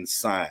Martin and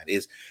S.I.G.N.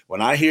 Is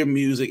when I hear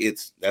music,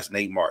 that's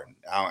Nate Martin.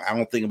 I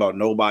don't think about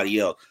nobody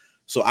else.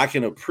 So I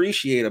can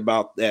appreciate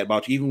about that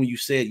about you. Even when you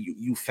said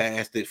you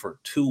fasted for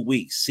 2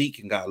 weeks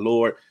seeking God,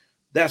 Lord,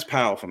 that's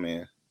powerful,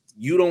 man.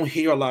 You don't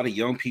hear a lot of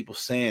young people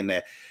saying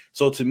that.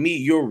 So to me,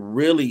 you're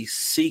really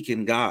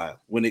seeking God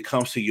when it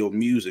comes to your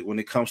music, when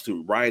it comes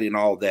to writing,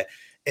 all that.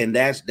 And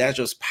that's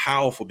just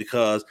powerful,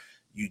 because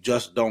you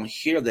just don't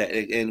hear that.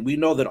 And we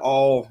know that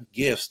all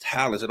gifts,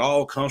 talents, it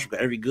all comes from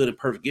every good and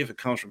perfect gift. It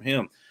comes from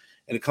him,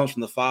 and it comes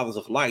from the fathers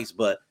of lights.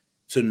 But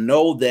to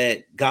know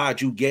that,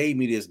 God, you gave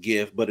me this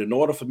gift, but in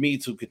order for me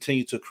to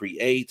continue to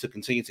create, to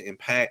continue to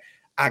impact,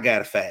 I got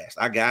to fast.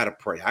 I got to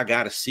pray. I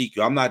got to seek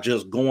you. I'm not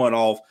just going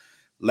off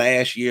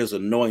last year's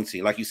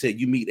anointing. Like you said,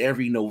 you meet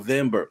every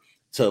November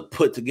to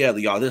put together,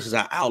 y'all, this is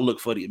our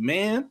outlook for the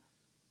man.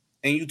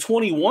 And you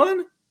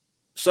 21?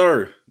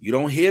 Sir, you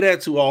don't hear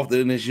that too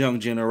often in this young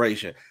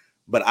generation.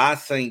 But I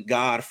thank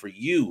God for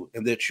you,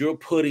 and that you're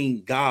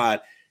putting God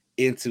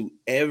into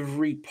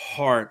every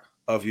part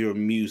of your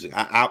music.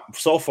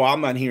 So far,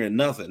 I'm not hearing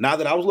nothing. Now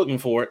that I was looking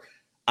for it,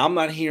 I'm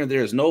not hearing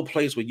there's no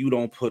place where you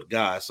don't put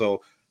God.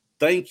 So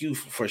thank you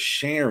for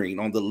sharing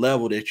on the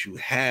level that you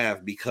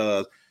have,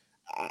 because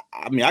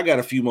I mean, I got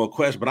a few more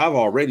questions, but I've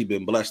already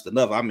been blessed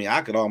enough. I mean,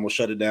 I could almost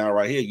shut it down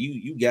right here.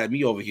 You got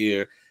me over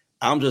here.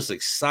 I'm just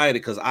excited,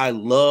 because I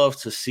love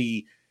to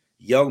see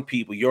young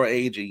people your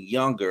age and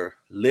younger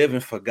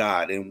living for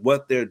God, and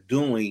what they're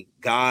doing,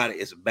 God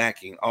is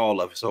backing all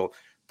of it. So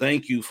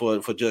thank you for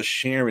just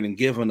sharing and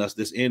giving us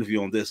this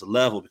interview on this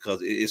level,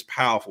 because it is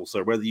powerful.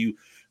 So whether you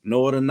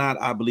know it or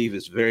not, I believe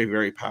it's very,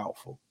 very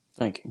powerful.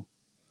 Thank you.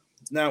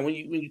 Now, when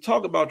you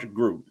talk about your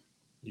group,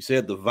 you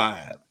said the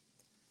vibe.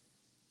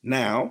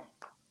 Now,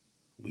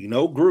 we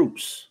know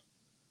groups.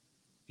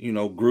 You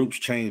know, groups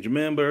change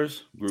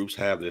members. Groups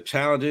have their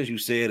challenges. You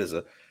said as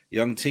a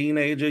young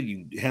teenager,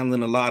 you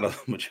handling a lot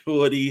of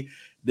maturity,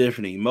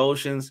 different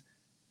emotions.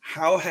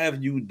 How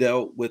have you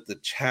dealt with the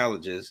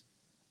challenges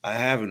of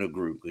having a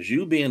group? Because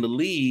you being the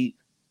lead,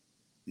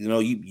 you know,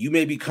 you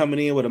may be coming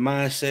in with a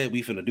mindset,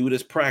 we finna do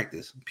this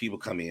practice. People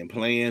come in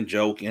playing,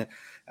 joking.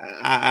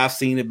 I've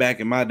seen it back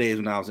in my days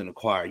when I was in the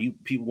choir. You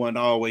people weren't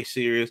always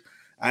serious.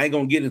 I ain't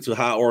gonna get into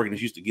how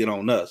organists used to get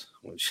on us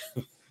when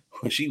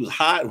she was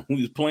hot, when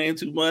we was playing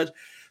too much.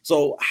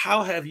 So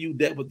how have you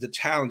dealt with the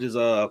challenges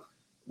of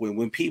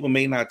when people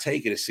may not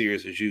take it as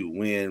serious as you,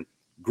 when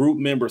group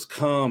members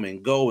come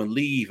and go and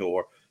leave,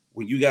 or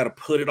when you got to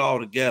put it all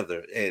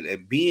together,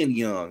 and being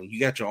young, you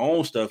got your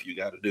own stuff you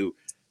got to do.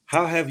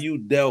 How have you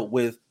dealt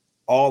with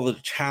all the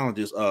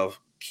challenges of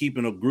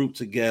keeping a group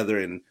together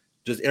and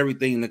just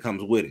everything that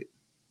comes with it?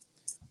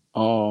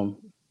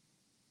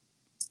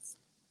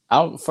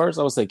 First,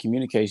 I would say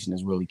communication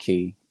is really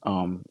key.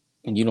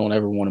 And you don't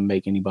ever want to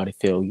make anybody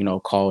feel,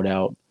 called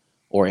out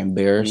or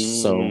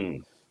embarrassed.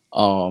 Mm.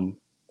 So,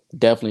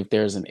 definitely if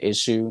there's an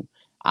issue,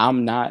 I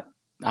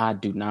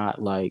do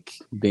not like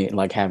being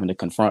like having to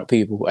confront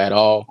people at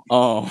all.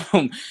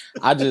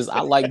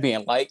 I like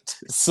being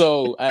liked.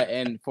 So,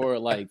 and for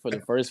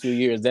the first few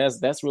years,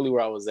 that's really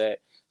where I was at,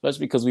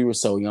 especially because we were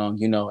so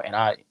young,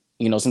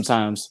 and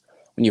sometimes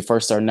when you're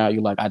first starting out,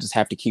 you're like, I just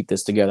have to keep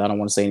this together. I don't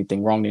want to say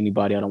anything wrong to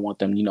anybody. I don't want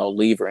them,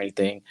 leave or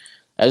anything.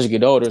 As you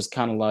get older, it's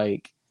kind of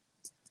like,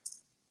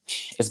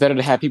 it's better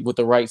to have people with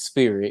the right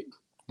spirit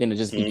than to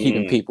just be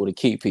keeping people to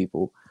keep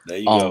people. There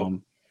you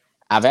go.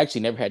 I've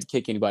actually never had to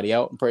kick anybody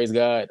out, praise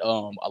God.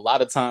 A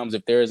lot of times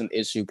if there is an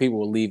issue, people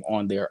will leave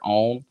on their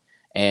own.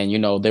 And,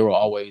 they will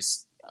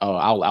always,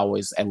 I'll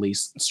always at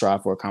least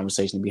strive for a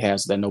conversation to be had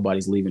so that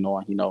nobody's leaving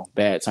on,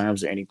 bad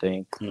terms or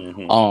anything.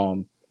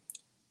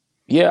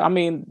 Yeah, I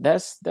mean,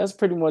 that's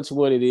pretty much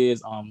what it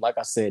is. Like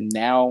I said,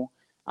 now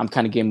I'm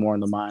kind of getting more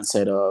in the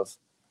mindset of,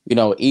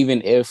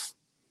 even if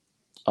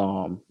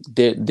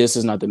this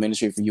is not the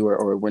ministry for you,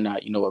 or we're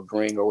not,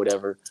 agreeing or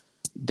whatever,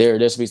 there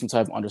should be some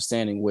type of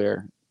understanding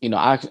where,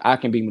 I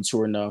can be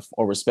mature enough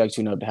or respect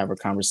you enough to have a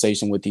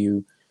conversation with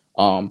you,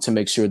 to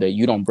make sure that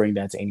you don't bring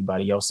that to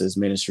anybody else's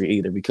ministry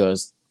either,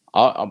 because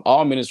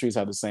all ministries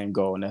have the same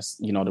goal, and that's,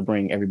 to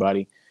bring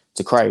everybody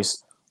to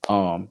Christ.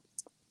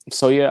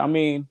 So yeah, I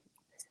mean,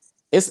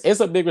 it's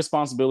a big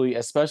responsibility,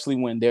 especially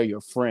when they're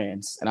your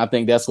friends, and I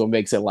think that's what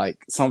makes it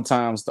like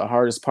sometimes the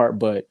hardest part.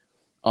 But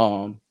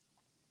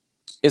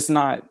it's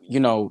not,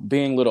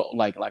 being little,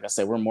 like I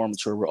said, we're more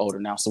mature, we're older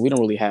now, so we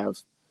don't really have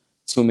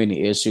too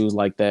many issues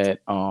like that.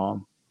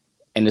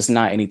 And it's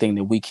not anything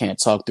that we can't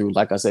talk through.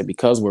 Like I said,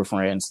 because we're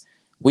friends,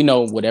 we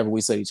know whatever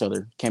we say to each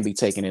other can be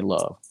taken in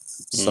love.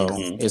 So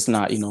it's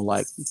not,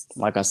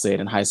 like I said,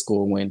 in high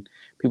school when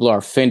people are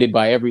offended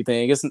by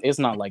everything, it's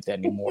not like that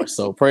anymore.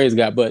 So praise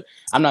God. But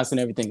I'm not saying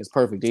everything is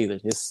perfect either.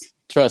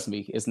 Trust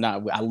me, it's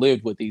not. I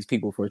lived with these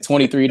people for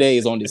 23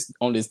 days on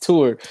this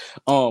tour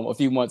a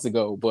few months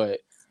ago. But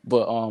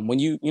when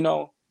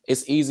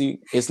it's easy.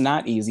 It's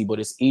not easy, but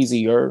it's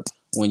easier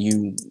when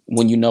you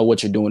know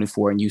what you're doing it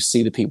for, and you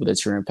see the people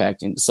that you're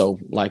impacting. So,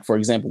 like, for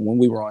example, when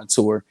we were on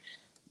tour,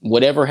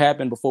 whatever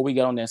happened before we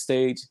got on that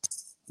stage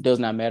does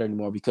not matter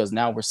anymore, because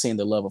now we're seeing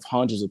the love of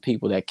hundreds of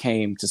people that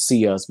came to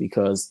see us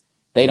because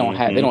they don't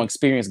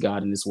experience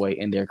God in this way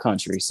in their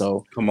country.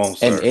 So come on,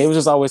 sir. And it was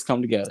just always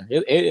come together.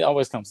 It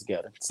always comes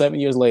together. 7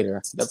 years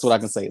later, that's what I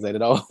can say, is that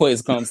it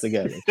always comes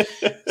together.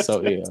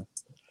 So yeah.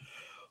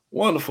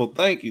 Wonderful.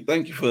 Thank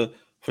you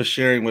for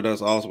sharing with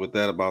us also with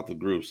that about the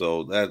group.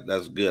 So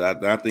that's good.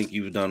 I think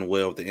you've done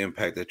well with the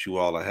impact that you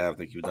all have. I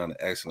think you've done an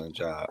excellent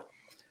job.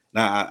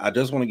 Now, I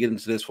just want to get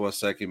into this for a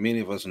second. Many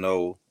of us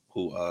know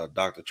who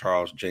Dr.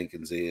 Charles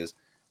Jenkins is.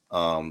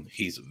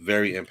 He's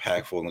very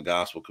impactful in the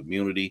gospel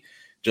community,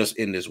 just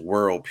in this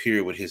world,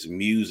 period, with his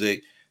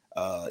music.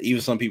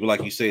 Even some people,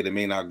 like you say, they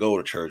may not go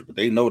to church, but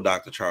they know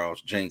Dr.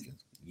 Charles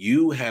Jenkins.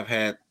 You have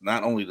had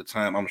not only the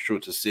time, I'm sure,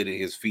 to sit at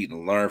his feet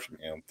and learn from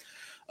him.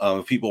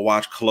 If people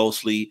watch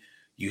closely,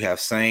 you have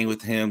sang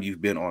with him.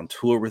 You've been on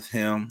tour with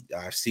him.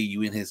 I see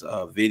you in his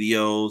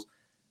videos.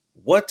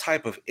 What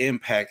type of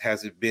impact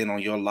has it been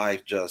on your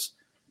life? Just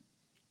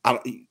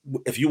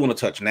if you want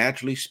to touch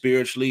naturally,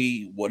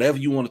 spiritually, whatever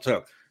you want to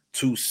touch,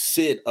 to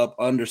sit up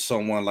under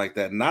someone like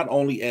that, not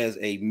only as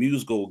a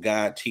musical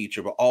guide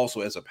teacher, but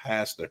also as a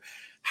pastor.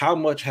 How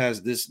much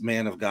has this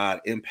man of God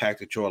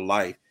impacted your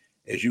life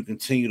as you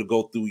continue to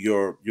go through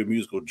your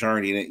musical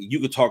journey? And you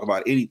could talk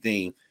about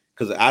anything,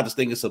 because I just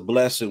think it's a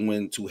blessing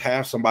when to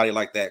have somebody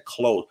like that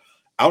close.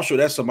 I'm sure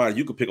that's somebody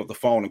you could pick up the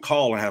phone and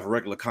call and have a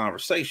regular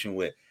conversation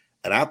with.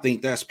 And I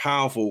think that's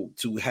powerful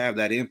to have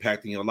that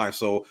impact in your life.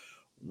 So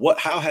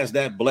how has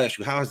that blessed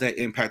you? How has that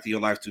impacted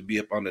your life to be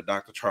up under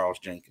Dr. Charles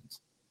Jenkins?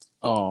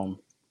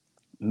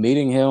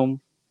 Meeting him,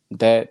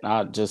 that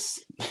I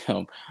just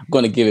I'm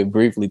going to give it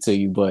briefly to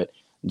you, but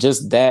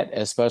just that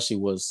especially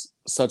was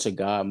such a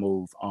God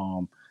move.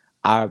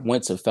 I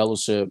went to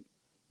fellowship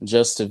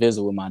just to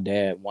visit with my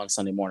dad one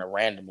Sunday morning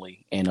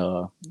randomly in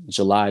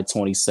July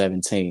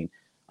 2017.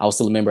 I was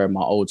still a member at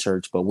my old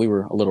church, but we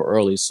were a little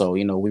early, so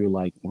we were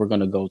like, we're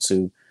gonna go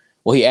to.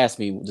 Well, he asked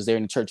me, "Is there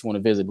any church you want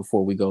to visit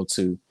before we go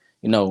to,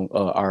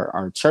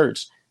 our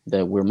church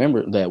that we were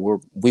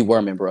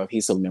a member of?"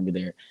 He's still a member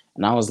there,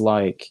 and I was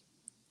like,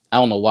 I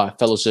don't know why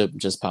fellowship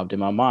just popped in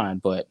my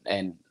mind,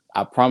 and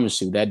I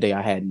promise you that day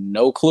I had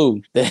no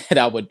clue that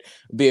I would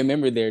be a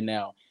member there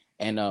now,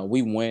 and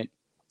we went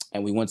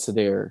to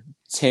their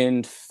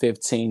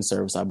 10:15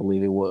 service, I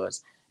believe it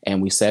was,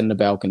 and we sat in the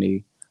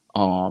balcony.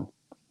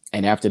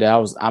 And after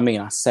that,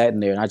 I sat in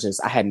there, and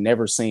I had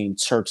never seen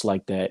church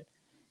like that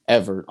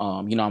ever.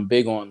 I'm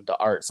big on the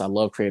arts. I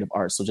love creative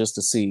arts. So just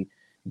to see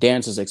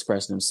dancers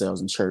expressing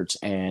themselves in church,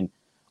 and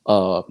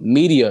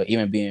media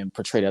even being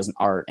portrayed as an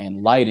art,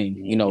 and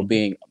lighting,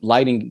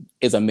 lighting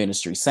is a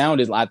ministry.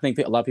 Sound is, I think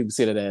a lot of people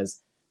see it as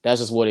that's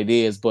just what it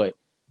is. But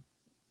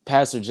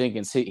Pastor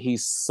Jenkins,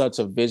 he's such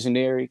a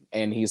visionary,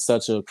 and he's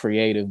such a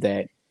creative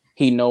that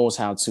he knows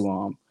how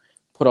to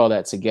put all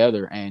that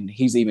together. And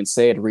he's even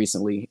said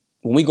recently,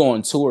 when we go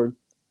on tour,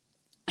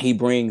 he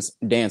brings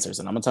dancers,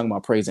 and I'm not talking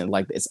about praising,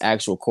 like it's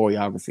actual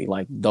choreography,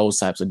 like those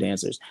types of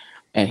dancers.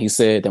 And he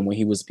said that when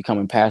he was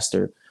becoming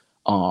pastor,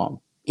 a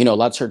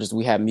lot of churches,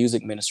 we have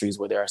music ministries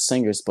where there are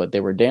singers, but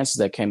there were dancers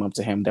that came up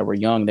to him that were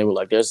young. They were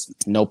like, "There's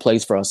no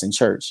place for us in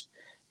church."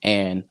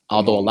 And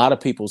although a lot of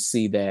people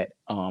see that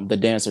the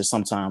dancers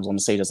sometimes on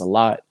the stage as a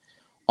lot,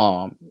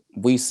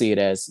 we see it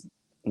as,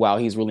 wow,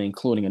 he's really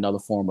including another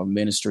form of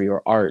ministry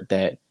or art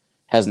that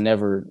has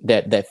never,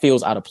 that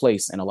feels out of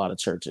place in a lot of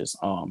churches.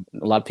 A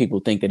lot of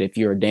people think that if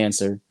you're a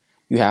dancer,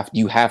 you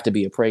have to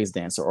be a praise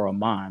dancer or a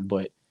mime.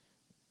 But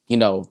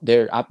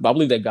I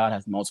believe that God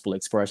has multiple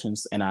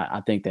expressions, and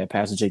I think that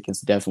Pastor Jenkins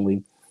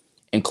definitely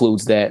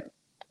includes that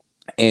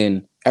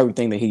in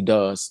everything that he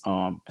does,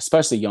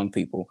 especially young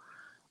people.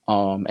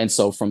 And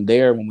so from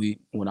there,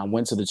 when I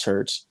went to the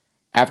church,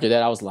 after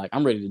that, I was like,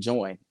 I'm ready to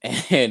join.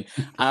 And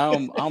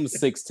I'm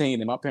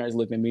 16, and my parents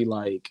looked at me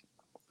like,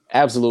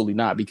 Absolutely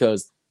not,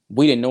 because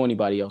we didn't know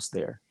anybody else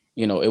there.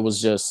 It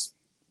was just,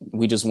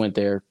 we just went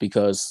there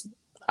because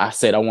I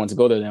said I wanted to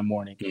go there that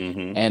morning.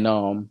 Mm-hmm.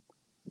 And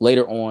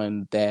later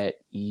on that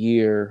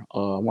year, I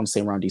want to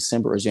say around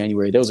December or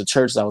January, there was a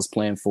church that I was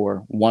playing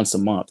for once a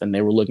month, and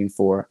they were looking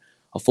for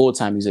a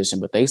full-time musician,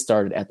 but they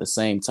started at the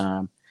same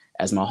time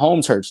as my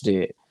home church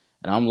did.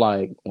 And I'm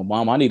like, well,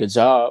 Mom, I need a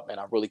job and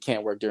I really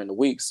can't work during the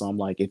week. So I'm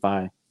like, if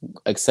I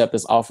accept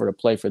this offer to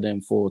play for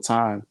them full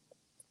time,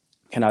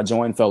 can I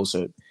join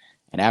fellowship?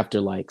 And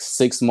after like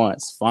 6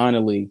 months,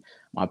 finally,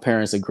 my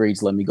parents agreed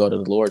to let me go to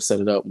the Lord,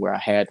 set it up where I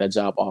had that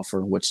job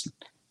offer, which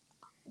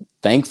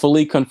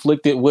thankfully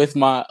conflicted with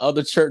my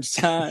other church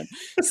time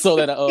so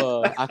that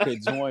I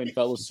could join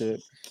fellowship.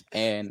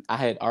 And I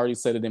had already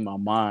set it in my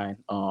mind.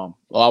 Well,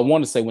 I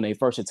want to say when they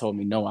first had told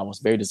me no, I was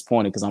very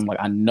disappointed because I'm like,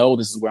 I know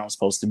this is where I'm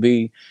supposed to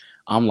be.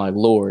 I'm like,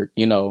 Lord,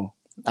 I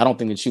don't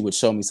think that you would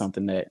show me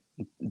something that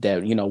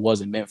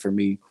wasn't meant for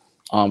me.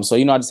 So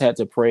I just had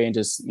to pray and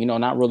just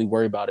not really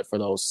worry about it for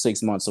those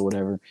 6 months or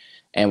whatever.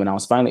 And when I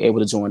was finally able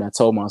to join, I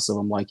told myself,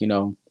 I'm like, I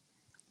didn't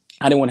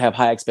want to have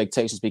high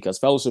expectations because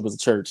fellowship is a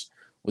church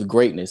with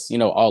greatness,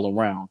 all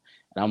around.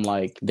 And I'm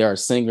like, there are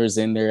singers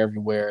in there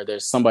everywhere.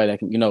 There's somebody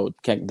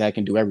that that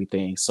can do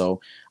everything. So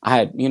I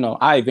had,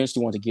 I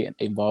eventually wanted to get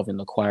involved in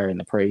the choir and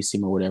the praise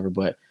team or whatever,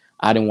 but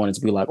I didn't want it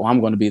to be like, oh, I'm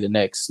going to be the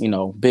next,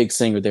 big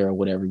singer there or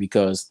whatever,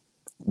 because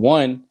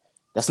one,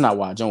 that's not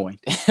why I joined.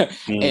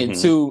 And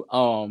Mm-hmm.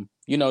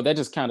 two, that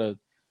just kind of,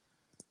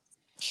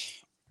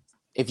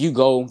 if you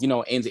go,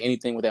 into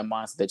anything with that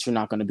mindset that you're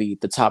not going to be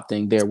the top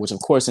thing there, which of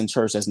course in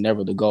church, that's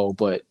never the goal,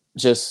 but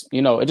just,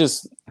 it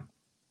just,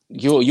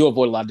 you'll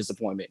avoid a lot of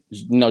disappointment,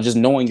 just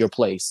knowing your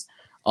place.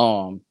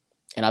 And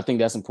I think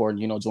that's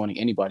important, joining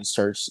anybody's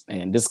church.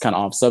 And this is kind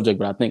of off subject,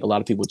 but I think a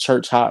lot of people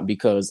church hop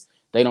because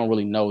they don't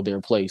really know their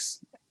place,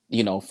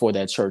 for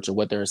that church or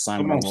what their Come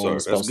assignment on, or role sir.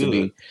 is That's supposed to good.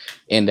 be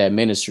in that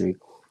ministry.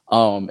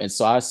 And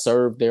so I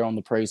served there on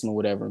the praise and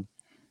whatever.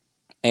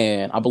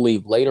 And I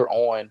believe later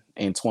on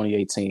in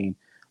 2018,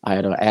 I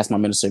had asked my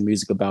minister of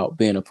music about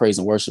being a praise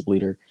and worship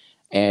leader.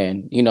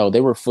 And, they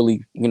were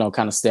fully,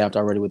 kind of staffed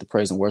already with the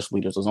praise and worship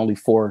leaders. There's only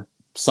 4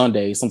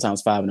 Sundays,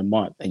 sometimes 5 in a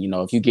month. And,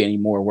 if you get any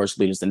more worship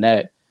leaders than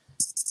that,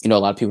 a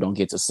lot of people don't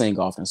get to sing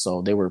often.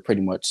 So they were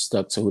pretty much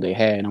stuck to who they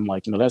had. And I'm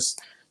like,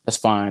 that's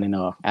fine. And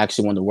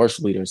actually one of the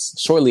worship leaders,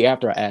 shortly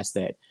after I asked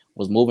that,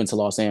 was moving to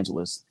Los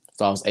Angeles.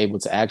 So I was able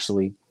to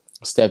actually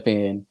step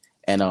in,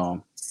 and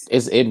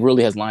it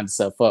really has lined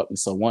itself up. And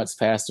so once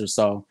Pastor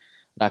saw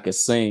that I could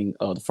sing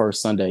the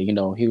first Sunday,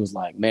 he was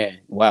like, man,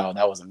 wow,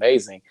 that was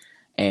amazing.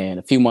 And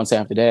a few months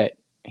after that,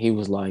 he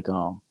was like,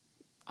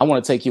 I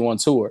want to take you on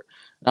tour.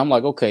 And I'm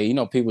like, okay,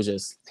 people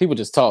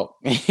just talk,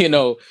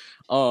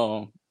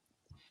 um,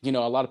 a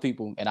lot of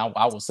people, and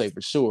I will say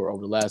for sure,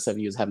 over the last 7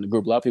 years having a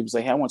group, a lot of people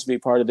say, hey, I want you to be a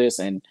part of this,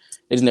 and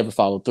they just never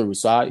follow through.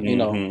 So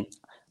Mm-hmm.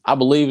 I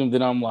believe him.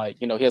 Then I'm like,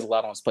 he has a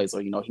lot on his plate, so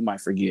he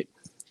might forget.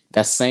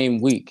 That same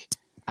week,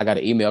 I got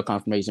an email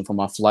confirmation for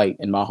my flight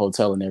and my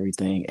hotel and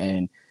everything.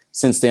 And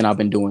since then, I've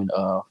been doing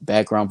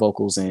background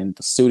vocals in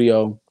the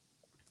studio,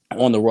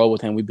 on the road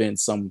with him. We've been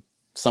some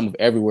of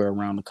everywhere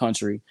around the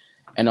country,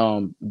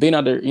 and being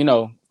under,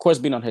 of course,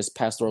 being on his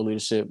pastoral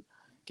leadership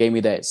gave me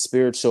that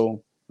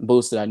spiritual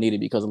boost that I needed,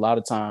 because a lot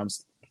of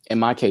times, in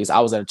my case, I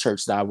was at a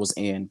church that I was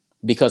in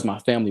because my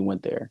family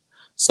went there.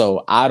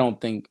 So I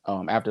don't think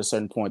after a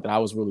certain point that I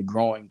was really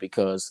growing,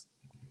 because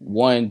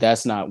one,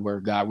 that's not where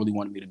God really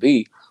wanted me to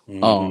be.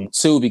 Mm-hmm.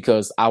 Two,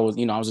 because I was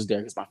just there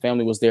because my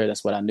family was there.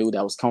 That's what I knew,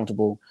 that was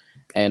comfortable.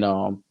 And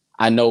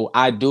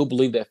I do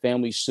believe that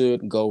families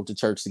should go to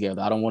church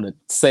together. I don't want to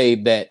say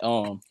that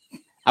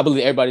I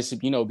believe everybody should,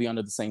 be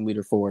under the same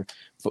leader for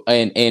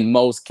in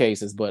most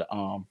cases, but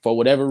for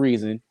whatever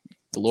reason,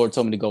 the Lord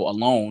told me to go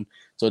alone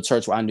to a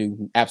church where I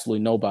knew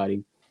absolutely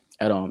nobody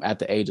at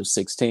the age of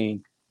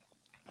 16,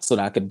 so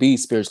that I could be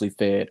spiritually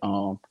fed.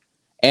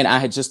 And I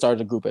had just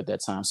started a group at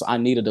that time, so I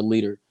needed a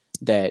leader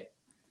that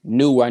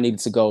knew where I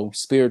needed to go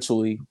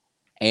spiritually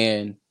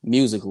and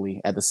musically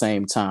at the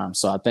same time.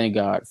 So I thank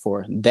God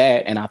for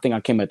that. And I think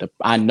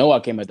I know I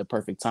came at the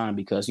perfect time,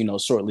 because,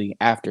 shortly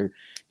after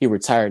he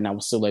retired, and I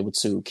was still able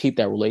to keep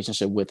that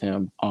relationship with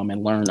him,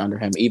 and learn under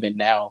him. Even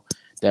now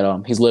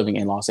that he's living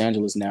in Los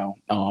Angeles now,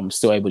 I'm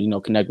still able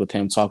to, connect with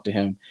him, talk to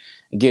him,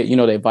 and get,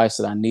 the advice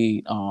that I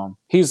need.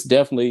 He's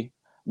definitely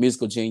a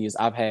musical genius.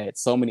 I've had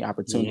so many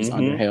opportunities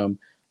under Mm-hmm. him.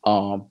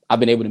 I've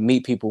been able to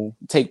meet people,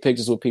 take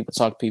pictures with people,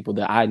 talk to people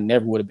that I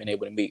never would have been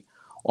able to meet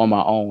on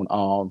my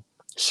own.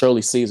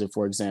 Shirley Caesar,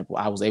 for example,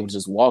 I was able to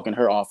just walk in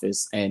her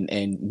office and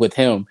with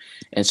him,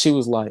 and she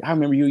was like, I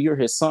remember you're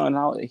his son.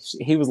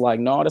 He was like,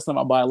 no, that's not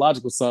my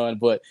biological son,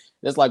 but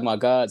that's like my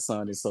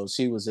godson. And so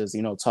she was just,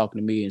 talking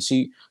to me, and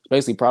she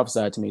basically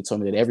prophesied to me,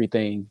 told me that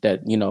everything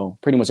that,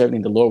 pretty much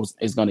everything the Lord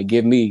is going to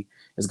give me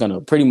is going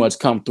to pretty much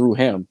come through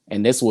him.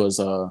 And this was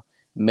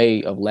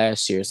May of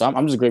last year. So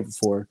I'm just grateful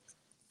for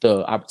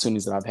the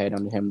opportunities that I've had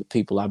under him, the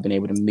people I've been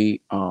able to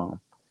meet,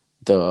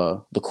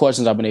 the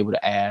questions I've been able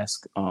to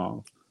ask,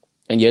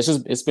 yeah,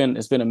 it's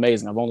been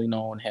amazing. I've only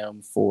known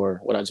him for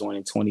what I joined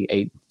in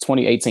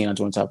 2018. I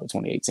joined Top in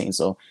 2018,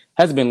 so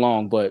hasn't been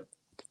long, but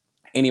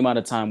any amount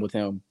of time with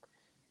him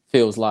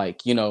feels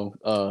like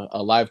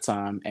a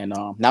lifetime. And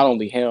not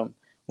only him,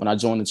 when I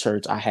joined the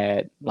church, I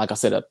had, like I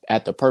said,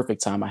 at the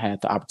perfect time, I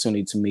had the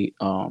opportunity to meet,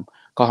 call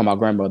her my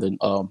grandmother,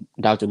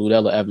 Dr.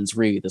 Ludella Evans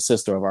Reed, the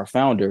sister of our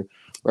founder,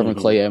 Reverend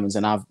Clay Evans.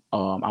 And I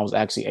was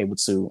actually able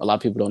to, a lot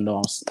of people don't know, I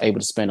was able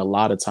to spend a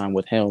lot of time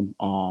with him.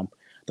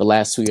 The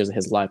last 2 years of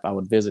his life, I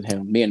would visit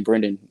him. Me and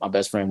Brendan, my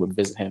best friend, would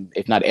visit him,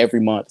 if not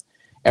every month,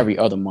 every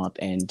other month,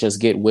 and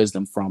just get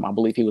wisdom from, I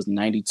believe he was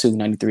 92,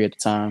 93 at the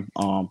time.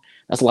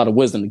 That's a lot of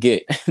wisdom to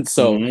get.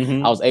 So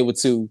I was able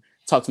to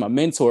talk to my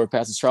mentor,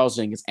 Pastor Charles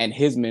Jenkins, and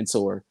his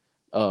mentor,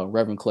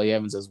 Reverend Clay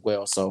Evans as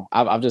well. So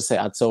I've just said,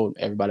 I told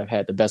everybody I've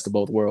had the best of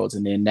both worlds.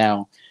 And then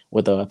now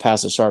with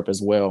Pastor Sharp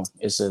as well,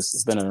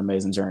 it's been an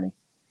amazing journey.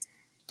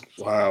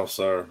 Wow,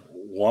 sir.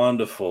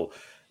 Wonderful.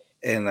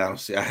 And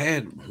see, I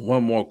had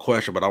one more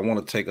question, but I want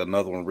to take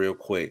another one real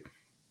quick.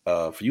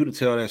 For you to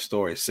tell that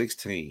story at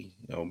 16,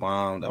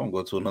 Mom, I don't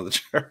go to another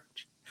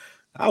church.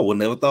 I would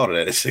never thought of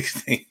that at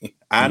 16.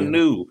 I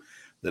knew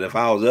that if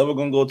I was ever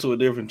going to go to a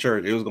different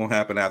church, it was going to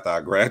happen after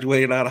I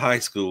graduated out of high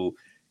school.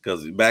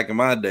 Because back in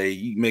my day,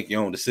 you make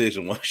your own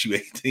decision once you're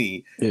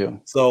 18. Yeah.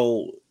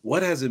 So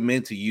what has it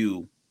meant to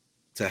you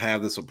to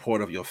have the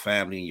support of your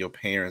family and your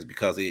parents,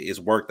 because it's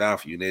worked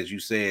out for you? And as you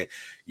said,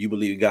 you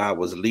believe God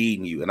was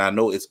leading you. And I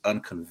know it's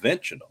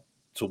unconventional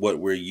to what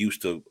we're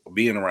used to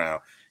being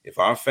around. If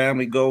our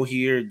family go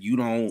here, you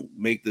don't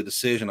make the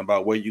decision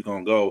about where you're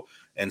going to go.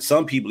 And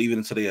some people, even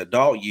into their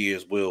adult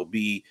years, will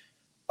be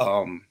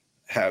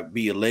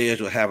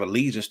alleged or have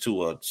allegiance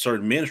to a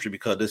certain ministry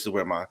because this is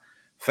where my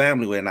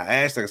family went. And I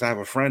asked her, because I have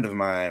a friend of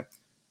mine,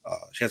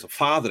 she has a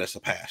father that's a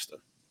pastor.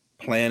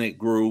 Planted,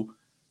 grew,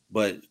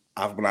 but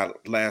when I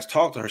last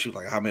talked to her, she was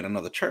like, I'm in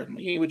another church.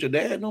 You ain't with your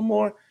dad no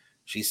more?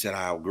 She said,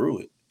 I outgrew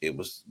it. It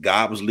was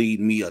God was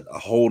leading me a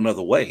whole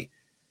nother way.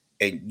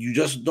 And you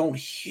just don't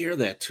hear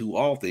that too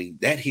often.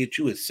 That hit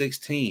you at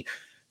 16.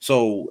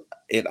 So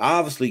it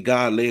obviously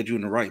God led you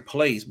in the right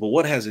place. But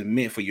what has it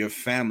meant for your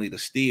family to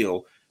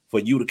still, for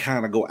you to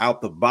kind of go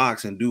out the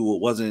box and do what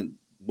wasn't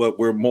what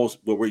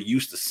we're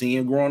used to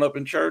seeing growing up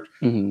in church?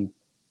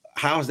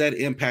 How's that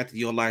impacted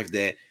your life,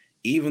 that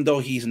even though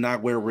he's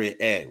not where we're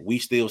at, we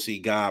still see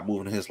God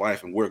moving in his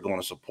life and we're going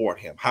to support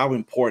him? How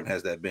important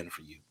has that been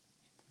for you?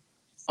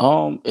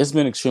 It's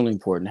been extremely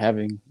important.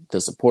 Having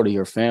the support of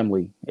your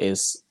family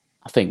is,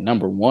 I think,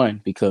 number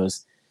one,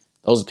 because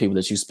those are people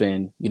that you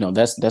spend,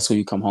 that's who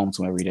you come home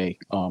to every day.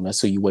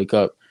 That's who you wake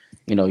up,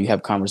 you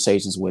have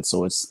conversations with.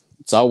 So it's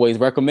always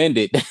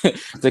recommended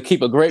to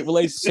keep a great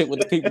relationship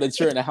with the people that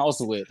you're in the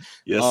house with.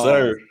 Yes,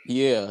 sir.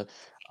 Yeah.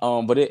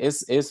 But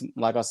it's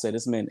like I said,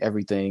 it's meant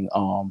everything.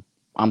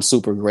 I'm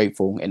super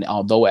grateful. And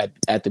although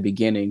at the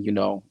beginning,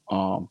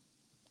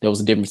 there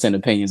was a difference in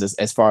opinions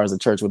as far as the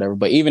church, whatever.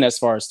 But even as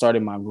far as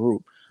starting my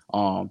group,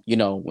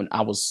 when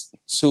I was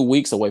 2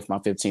 weeks away from my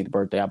 15th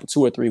birthday, I was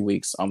 2 or 3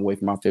 weeks away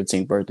from my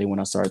 15th birthday when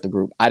I started the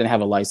group. I didn't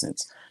have a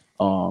license.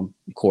 Of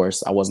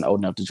course, I wasn't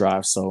old enough to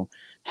drive. So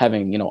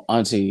having,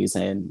 aunties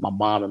and my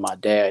mom and my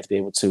dad to be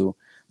able to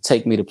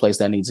take me to place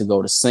that I need to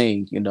go to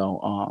sing,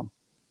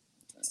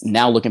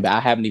 now looking back, I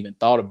haven't even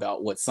thought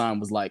about what S.I.G.N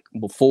was like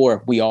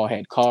before we all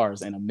had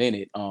cars in a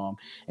minute. And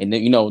then, they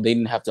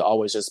didn't have to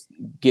always just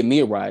give me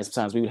a ride.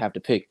 Sometimes we would have to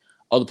pick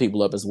other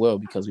people up as well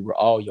because we were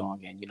all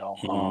young. And,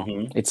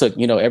 it took,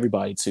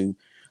 everybody to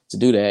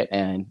do that.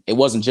 And it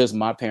wasn't just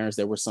my parents.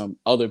 There were some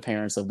other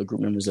parents of the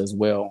group members as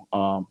well.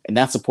 And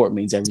that support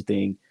means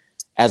everything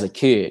as a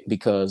kid,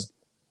 because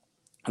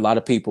a lot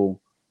of people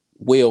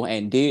will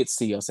and did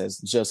see us as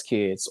just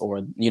kids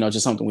or,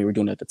 just something we were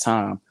doing at the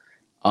time.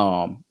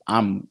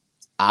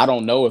 I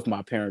don't know if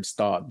my parents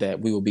thought that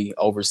we would be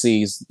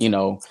overseas,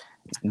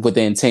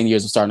 within 10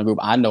 years of starting a group.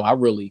 I know I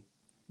really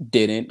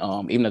didn't.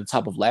 Even at the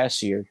top of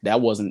last year,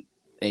 that wasn't,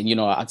 and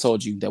I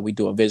told you that we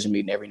do a vision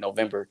meeting every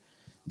November.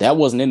 That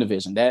wasn't in the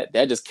vision. That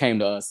just came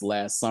to us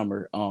last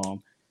summer.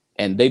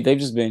 And they've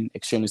just been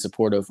extremely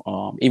supportive.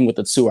 Even with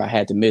the tour, I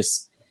had to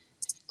miss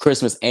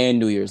Christmas and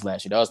New Year's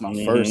last year.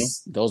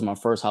 That was my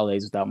first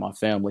holidays without my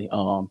family.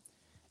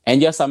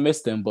 And yes, I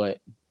missed them,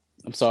 but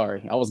I'm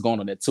sorry, I was going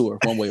on that tour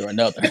one way or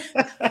another.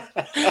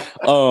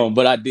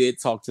 But I did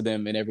talk to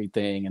them and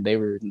everything, and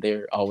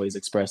they're always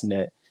expressing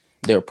that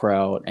they're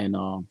proud. And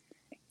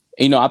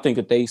I think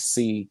that they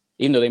see,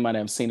 even though they might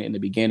have seen it in the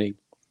beginning,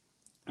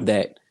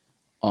 that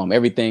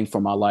everything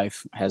for my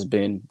life has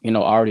been,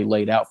 already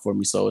laid out for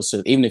me. So it's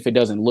just, even if it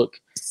doesn't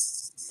look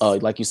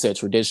like you said,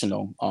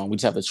 traditional, we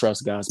just have to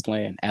trust God's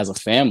plan as a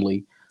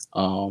family.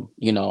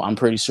 I'm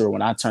pretty sure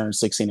when I turned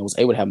 16 and was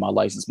able to have my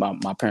license,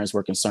 my parents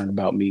were concerned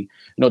about me,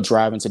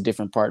 driving to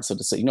different parts of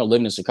the city.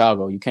 Living in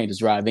Chicago, you can't just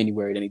drive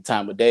anywhere at any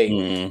time of day.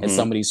 And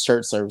some of these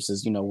church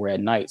services, were at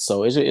night.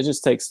 So it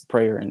just takes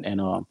prayer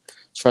and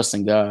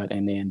trusting God.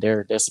 And then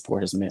their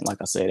support has meant,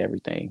 like I said,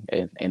 everything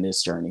in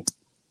this journey.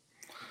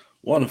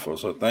 Wonderful.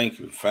 So thank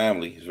you.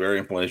 Family is very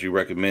important, as you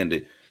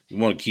recommended. We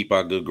want to keep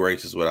our good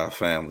graces with our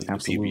family, the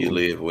people you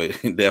Absolutely. live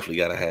with. Definitely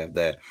got to have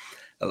that.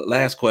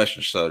 Last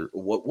question, sir.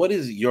 What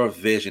is your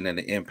vision and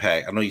the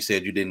impact? I know you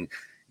said you didn't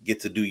get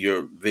to do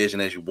your vision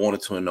as you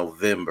wanted to in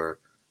November,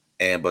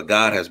 but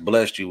God has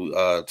blessed you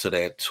to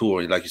that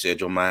tour. Like you said,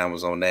 your mind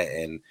was on that,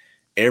 and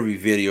every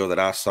video that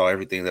I saw,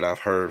 everything that I've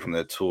heard from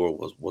that tour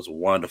was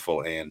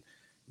wonderful. And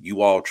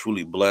you all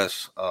truly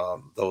bless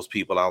those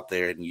people out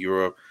there in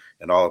Europe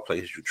and all the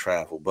places you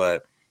travel.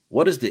 But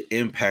what is the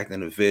impact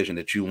and the vision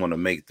that you want to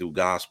make through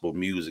gospel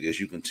music as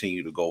you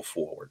continue to go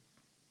forward?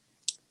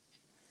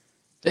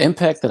 The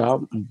impact that I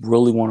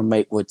really want to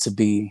make would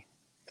to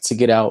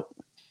get out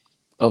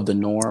of the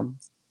norm.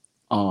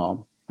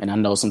 And I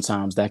know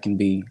sometimes that can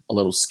be a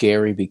little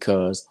scary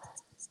because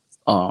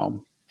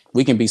um,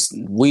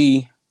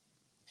 we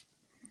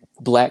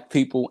black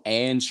people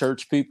and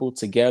church people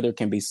together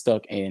can be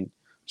stuck in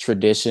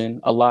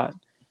tradition a lot.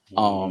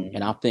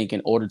 And I think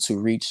in order to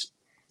reach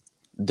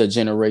the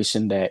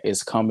generation that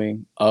is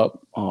coming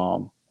up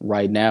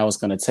right now, it's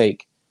going to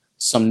take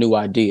some new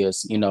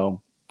ideas.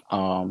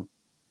 Um,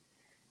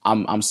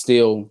 I'm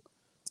still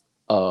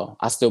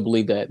I still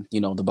believe that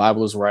the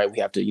Bible is right. We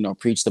have to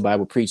preach the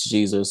Bible, preach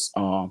Jesus.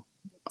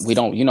 We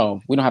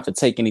don't have to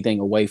take anything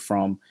away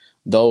from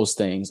those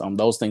things.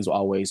 Those things will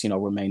always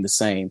remain the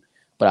same.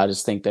 But I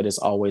just think that it's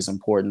always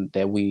important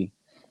that we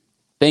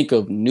think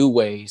of new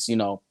ways.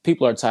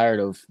 People are tired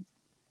of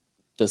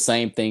the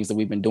same things that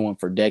we've been doing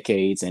for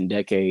decades and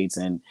decades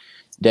and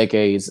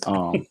decades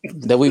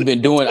that we've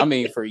been doing. I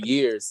mean, for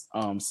years.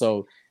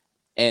 So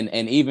and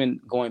even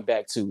going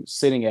back to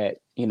sitting at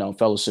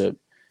fellowship,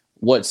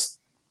 what's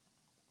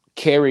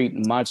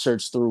carried my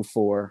church through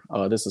for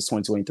this is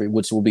 2023,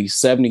 which will be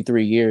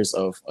 73 years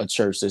of a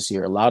church this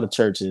year. A lot of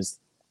churches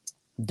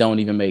don't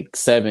even make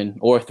 7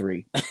 or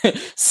 3.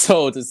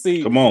 So to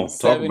see Come on,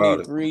 talk about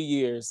it. 73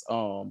 years,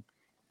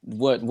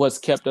 what's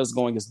kept us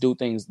going is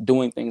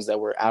doing things that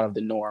were out of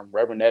the norm.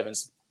 Reverend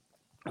Evans,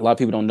 a lot of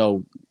people don't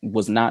know,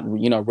 was not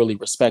really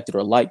respected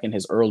or liked in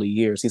his early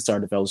years. He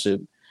started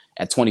fellowship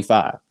at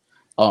 25,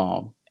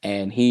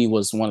 and he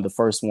was one of the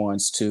first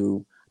ones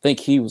to. I think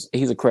he's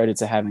accredited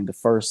to having the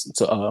first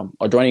to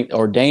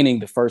ordaining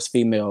the first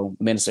female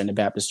minister in the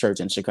Baptist church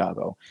in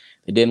Chicago.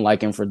 They didn't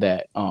like him for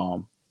that.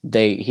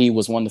 He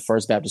was one of the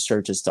first Baptist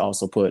churches to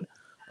also put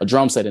a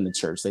drum set in the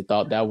church. They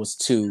thought that was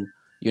too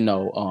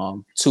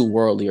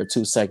worldly or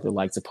too secular,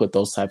 like to put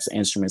those types of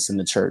instruments in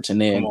the church. And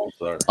then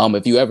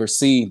if you ever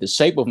see the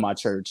shape of my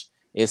church,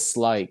 it's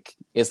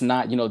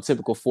not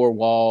typical 4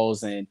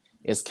 walls, and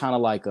it's kind of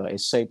like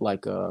it's shaped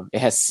like it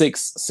has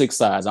six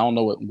sides. I don't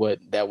know what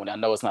that one. I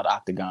know it's not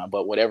octagon,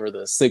 but whatever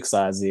the 6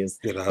 size is,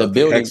 the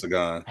building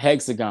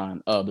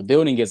hexagon. The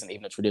building isn't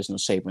even a traditional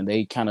shape, and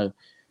they kind of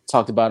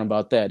talked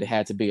about that. It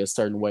had to be a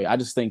certain way. I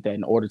just think that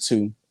in order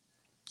to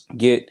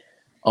get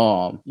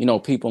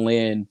people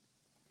in,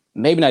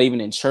 maybe not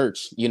even in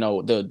church,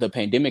 the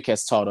pandemic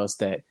has taught us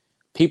that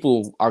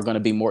people are going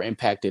to be more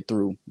impacted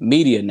through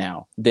media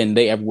now than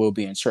they ever will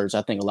be in church.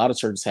 I think a lot of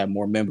churches have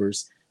more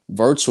members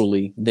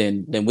virtually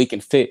than we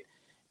can fit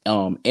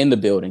in the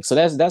building. So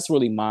that's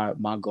really my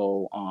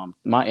goal.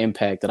 My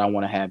impact that I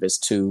want to have is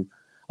to,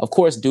 of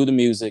course, do the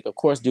music, of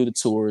course, do the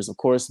tours, of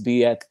course,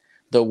 be at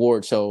the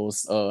award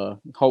shows,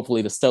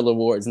 hopefully the Stellar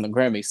Awards and the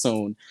Grammy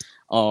soon.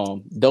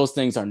 Those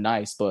things are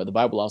nice, but the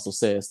Bible also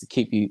says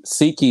to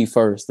seek ye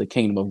first the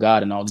kingdom of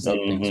God, and all these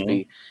other things will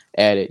be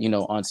added,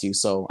 unto you.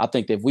 So I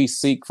think that if we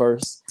seek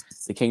first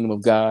the kingdom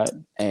of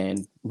God,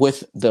 and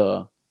with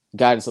the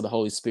guidance of the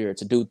Holy Spirit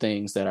to do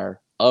things that are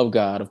of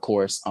God, of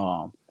course,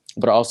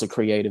 but are also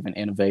creative and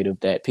innovative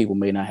that people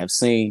may not have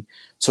seen,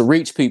 to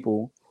reach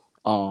people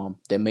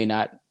that may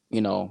not,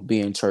 be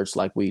in church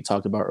like we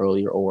talked about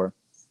earlier, or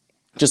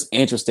just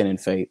interested in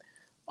faith.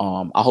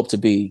 I hope to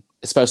be,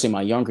 especially in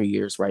my younger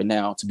years right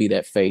now, to be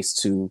that face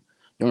to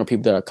younger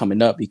people that are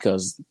coming up,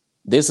 because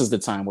this is the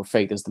time where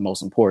faith is the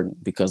most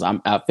important, because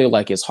I feel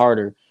like it's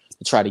harder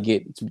to try to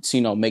get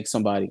to make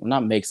somebody,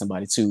 not make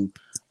somebody, to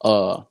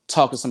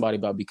talk to somebody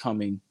about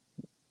becoming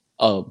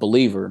a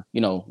believer,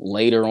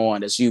 later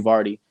on, as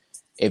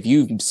if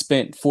you've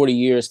spent 40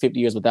 years, 50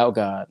 years without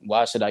God,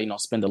 why should I,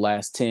 spend the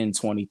last 10,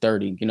 20,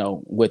 30,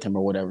 with him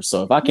or whatever.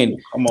 So if I can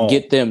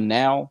get them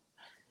now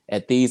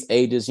at these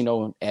ages,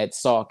 at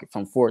Sauk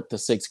from 4th to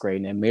 6th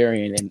grade, and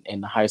Marion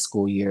in the high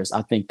school years,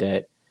 I think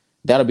that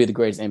that'll be the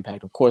greatest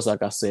impact. Of course,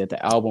 like I said,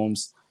 the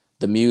albums,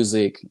 the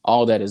music,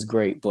 all that is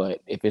great.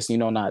 But if it's,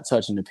 not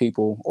touching the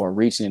people or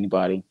reaching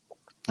anybody,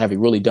 have you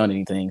really done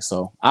anything?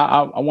 So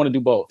I want to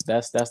do both.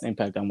 That's the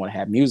impact I want to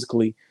have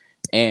musically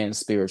and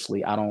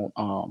spiritually.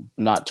 I'm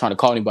not trying to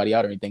call anybody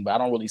out or anything, but I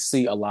don't really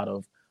see a lot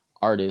of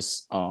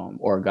artists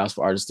or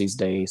gospel artists these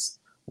days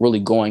really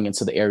going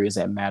into the areas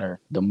that matter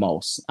the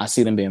most. I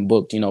see them being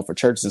booked, for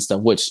churches and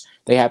stuff, which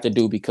they have to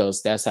do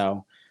because that's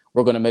how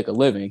we're going to make a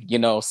living,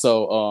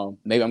 So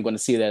maybe I'm going to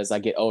see that as I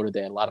get older,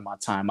 that a lot of my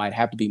time might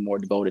have to be more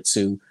devoted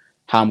to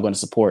how I'm going to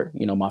support,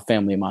 my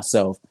family and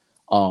myself.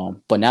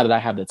 But now that I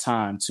have the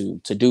time to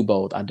do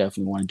both, I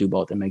definitely want to do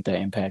both and make that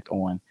impact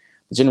on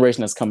the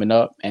generation that's coming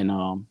up.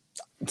 And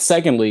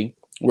secondly,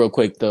 real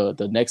quick,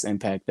 the next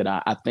impact that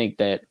I think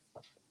that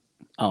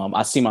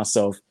I see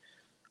myself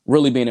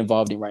really being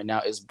involved in right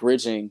now is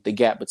bridging the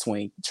gap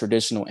between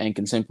traditional and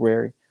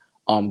contemporary.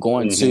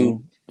 Going Mm-hmm.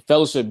 to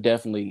fellowship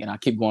definitely, and I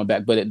keep going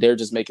back, but they're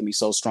just making me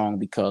so strong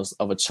because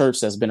of a church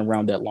that's been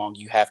around that long.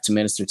 You have to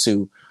minister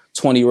to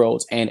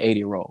 20-year-olds and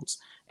 80-year-olds,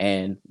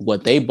 and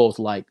what they both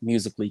like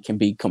musically can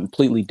be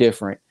completely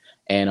different.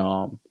 And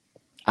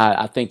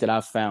I think that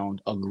I've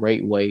found a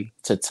great way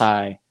to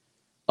tie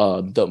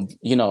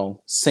the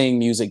sing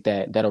music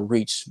that'll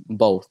reach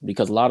both,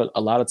 because a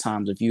lot of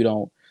times if you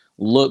don't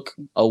look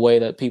a way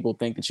that people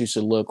think that you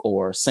should look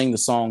or sing the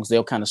songs,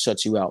 they'll kind of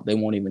shut you out. They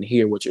won't even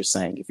hear what you're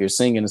saying if you're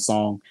singing a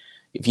song,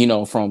 if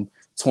from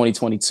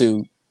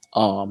 2022.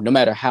 No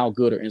matter how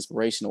good or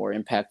inspirational or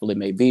impactful it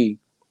may be,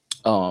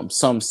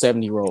 some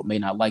 70-year-old may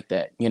not like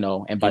that,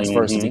 and vice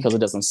versa, Mm-hmm. because it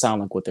doesn't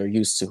sound like what they're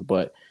used to.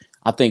 But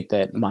I think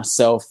that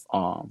myself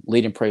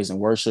leading praise and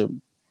worship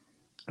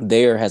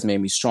there has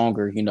made me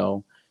stronger,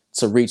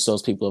 to reach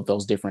those people of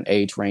those different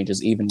age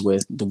ranges, even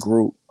with the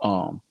group,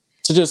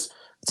 to just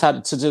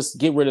to just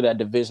get rid of that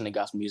division in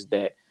gospel music,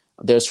 that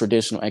there's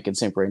traditional and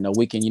contemporary. No,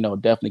 we can,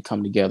 definitely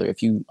come together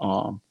if you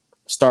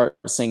start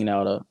singing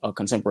out a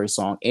contemporary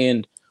song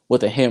and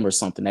with a hymn or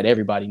something that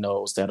everybody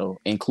knows, that'll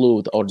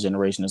include the older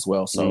generation as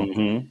well. So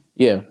Mm-hmm.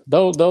 yeah,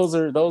 those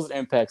are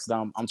impacts that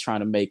I'm trying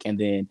to make. And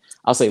then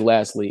I'll say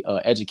lastly,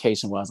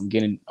 education wise, I'm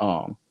getting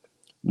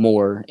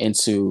more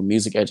into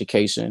music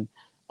education.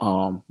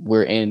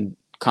 We're in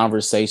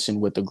conversation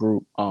with the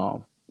group.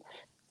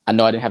 I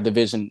know I didn't have the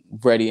vision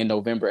ready in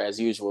November as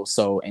usual.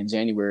 So in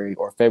January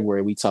or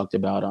February, we talked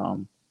about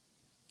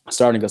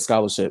starting a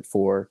scholarship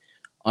for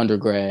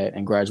undergrad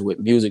and graduate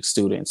music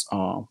students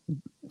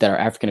that are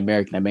African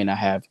American that may not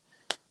have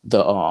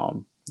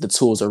the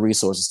tools or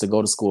resources to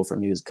go to school for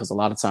music, because a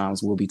lot of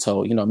times we'll be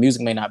told,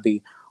 music may not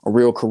be a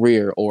real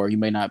career, or you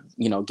may not,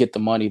 get the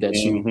money that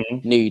you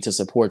Mm-hmm. need to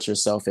support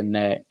yourself in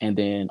that. And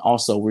then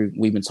also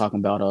we've been talking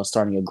about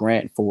starting a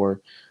grant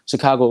for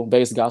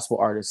Chicago-based gospel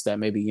artists that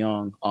may be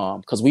young,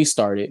 because we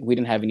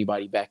didn't have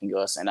anybody backing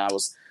us, and I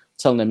was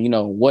telling them,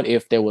 what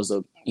if there was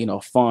a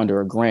fund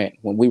or a grant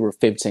when we were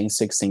 15,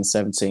 16,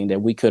 17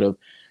 that we could have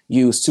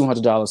used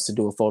 $200 to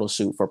do a photo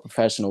shoot for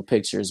professional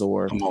pictures,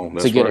 or Come on, to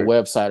that's get a right.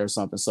 website or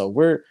something. So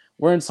we're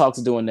in talks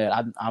of doing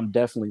that. I'm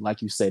definitely,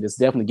 like you said, it's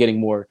definitely getting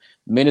more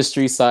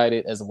ministry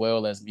sided as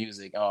well as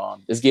music.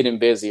 It's getting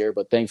busier,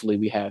 but thankfully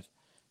we have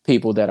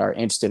people that are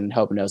interested in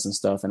helping us and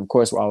stuff. And of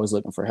course, we're always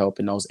looking for help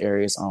in those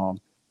areas.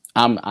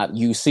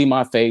 You see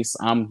my face.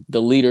 I'm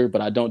the leader,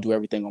 but I don't do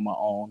everything on my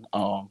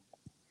own.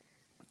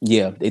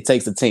 Yeah, it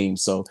takes a team.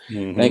 So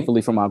Mm-hmm.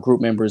 thankfully for my group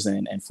members,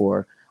 and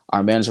for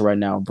our manager right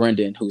now,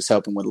 Brendan, who's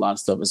helping with a lot of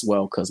stuff as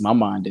well, because my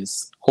mind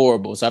is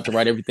horrible. So I have to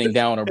write everything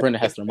down, or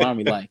Brendan has to remind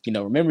me, like,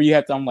 remember you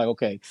have to. I'm like,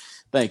 okay,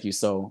 thank you.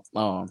 So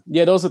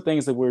yeah, those are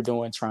things that we're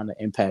doing, trying to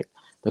impact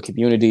the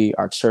community,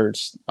 our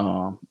church,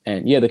 and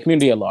yeah, the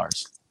community at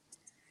large.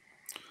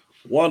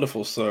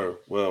 Wonderful, sir.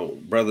 Well,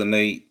 brother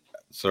Nate,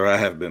 sir, I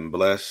have been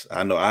blessed.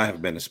 I know I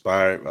have been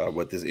inspired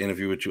with this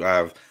interview with you.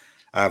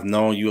 I've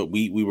known you.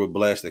 We were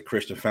blessed at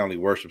Christian Family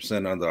Worship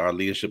Center under our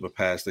leadership of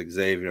Pastor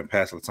Xavier and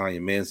Pastor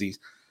Latanya Menzies.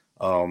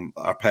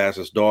 Our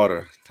pastor's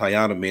daughter,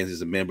 Tayana Menzies,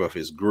 is a member of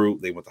his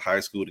group. They went to high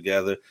school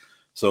together.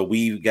 So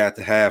we got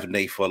to have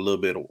Nate for a little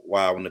bit of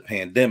while when the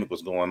pandemic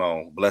was going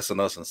on,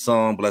 blessing us in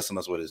song, blessing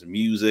us with his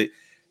music.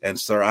 And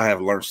sir, I have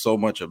learned so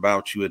much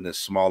about you in this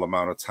small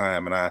amount of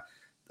time. And I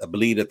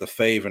believe that the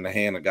favor and the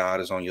hand of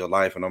God is on your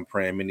life, and I'm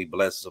praying many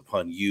blessings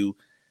upon you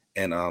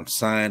and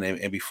sign.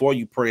 And before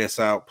you pray us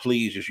out,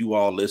 please, as you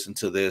all listen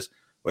to this,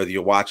 whether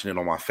you're watching it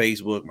on my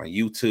Facebook, my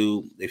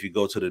YouTube, if you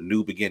go to the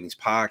New Beginnings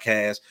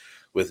podcast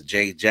with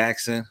Jay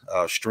Jackson,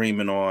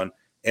 streaming on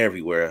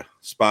everywhere,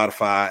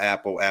 Spotify,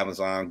 Apple,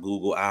 Amazon,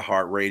 Google,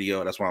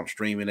 iHeartRadio. That's why I'm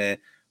streaming at.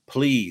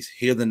 Please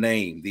hear the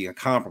name, the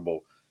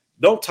incomparable.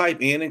 Don't type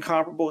in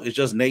incomparable. It's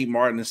just Nate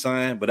Martin and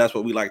S.I.G.N, but that's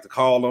what we like to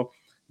call him.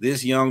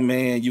 This young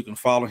man, you can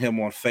follow him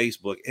on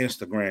Facebook,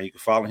 Instagram. You can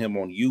follow him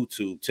on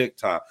YouTube,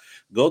 TikTok.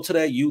 Go to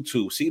that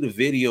YouTube, see the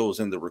videos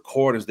and the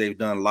recordings they've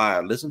done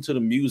live. Listen to the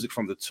music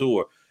from the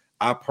tour.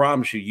 I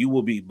promise you, you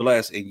will be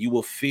blessed and you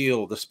will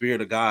feel the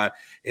Spirit of God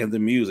in the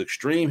music.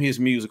 Stream his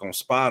music on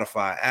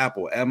Spotify,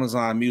 Apple,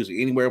 Amazon Music,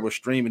 anywhere where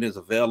streaming is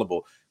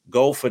available.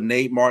 Go for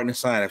Nate Martin and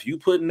S.I.G.N. If you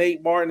put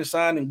Nate Martin and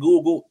S.I.G.N in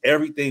Google,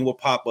 everything will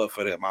pop up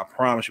for them. I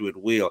promise you it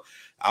will.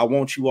 I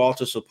want you all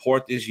to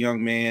support this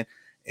young man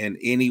in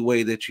any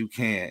way that you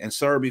can. And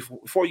sir,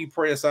 before you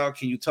pray us out,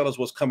 can you tell us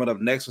what's coming up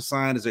next for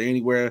S.I.G.N? Is there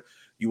anywhere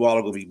you all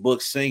are going to be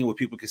booked singing where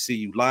people can see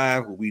you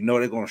live, where we know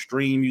they're going to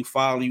stream you,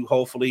 follow you,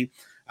 hopefully?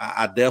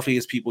 I definitely,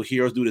 as people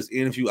hear us do this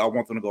interview, I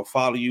want them to go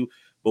follow you.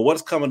 But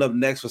what's coming up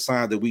next for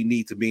S.I.G.N that we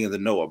need to be in the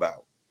know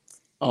about?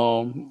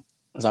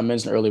 As I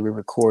mentioned earlier, we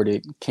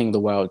recorded King of the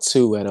Wild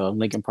 2 at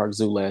Lincoln Park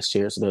Zoo last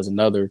year. So there's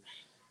another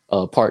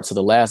part to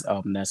the last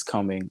album that's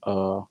coming.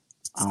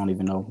 I don't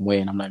even know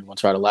when. I'm not even gonna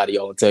try to lie to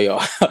y'all and tell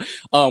y'all.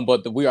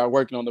 But we are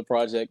working on the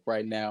project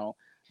right now.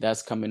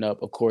 That's coming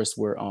up. Of course,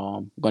 we're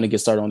going to get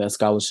started on that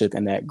scholarship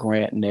and that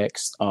grant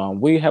next.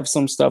 We have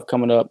some stuff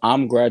coming up.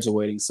 I'm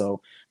graduating,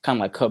 so kind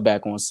of like cut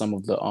back on some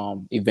of the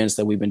events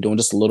that we've been doing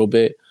just a little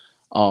bit,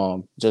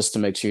 just to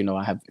make sure,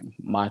 I have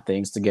my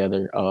things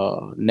together.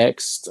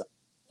 Next,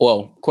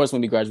 well, of course,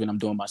 when we graduate, I'm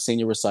doing my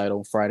senior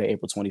recital Friday,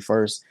 April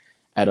 21st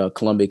at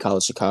Columbia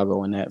College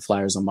Chicago, and that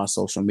flyers on my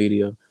social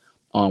media.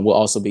 We'll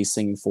also be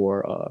singing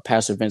for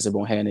Pastor Vincent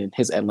Bohannon.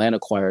 His Atlanta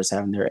choir is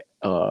having their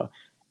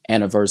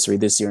anniversary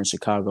this year in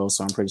Chicago,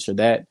 so I'm pretty sure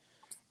that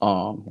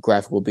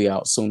graphic will be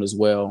out soon as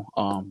well.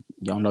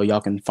 Y'all know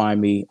y'all can find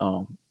me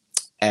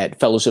at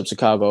Fellowship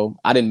Chicago.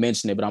 I didn't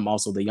mention it, but I'm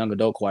also the young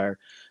adult choir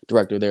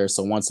director there.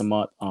 So once a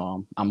month,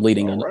 I'm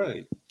leading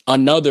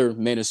another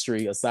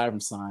ministry aside from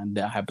S.I.G.N.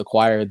 that I have the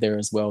choir there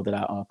as well that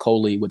I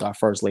co-lead with our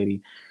First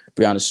Lady,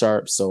 Brianna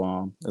Sharp.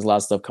 So there's a lot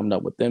of stuff coming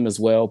up with them as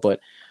well. But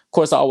of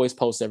course, I always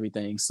post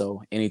everything,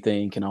 so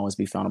anything can always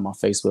be found on my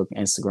Facebook,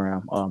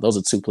 Instagram. Those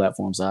are two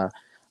platforms I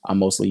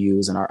mostly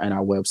use, and our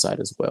website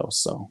as well.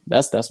 So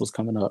that's what's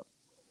coming up.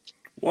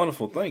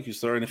 Wonderful, thank you,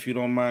 sir. And if you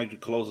don't mind, you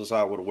close us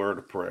out with a word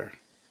of prayer.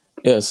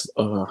 Yes,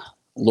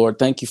 Lord,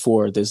 thank you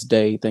for this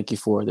day. Thank you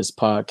for this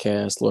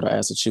podcast. Lord, I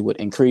ask that you would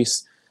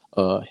increase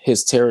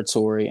his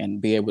territory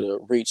and be able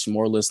to reach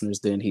more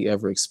listeners than he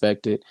ever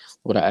expected.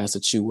 Lord, I ask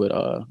that you would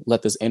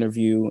let this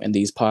interview and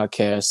these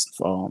podcasts,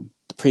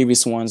 the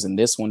previous ones and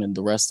this one and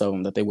the rest of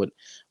them, that they would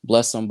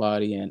bless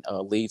somebody and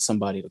lead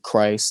somebody to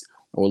Christ,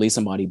 or lead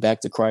somebody back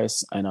to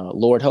Christ. And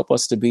Lord, help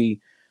us to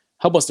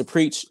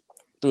preach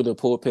through the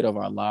pulpit of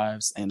our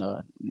lives, and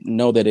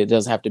know that it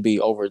doesn't have to be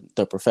over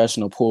the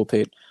professional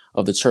pulpit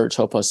of the church.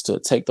 Help us to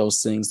take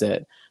those things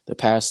that the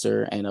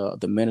pastor and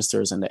the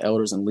ministers and the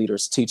elders and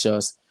leaders teach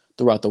us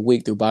throughout the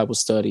week, through Bible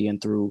study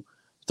and through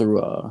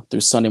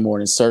Sunday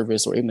morning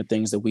service, or even the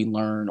things that we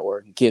learn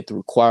or get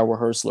through choir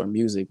rehearsal or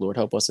music. Lord,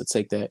 help us to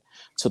take that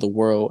to the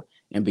world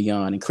and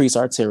beyond. Increase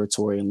our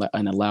territory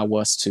and allow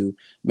us to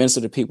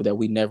minister to people that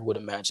we never would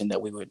imagine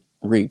that we would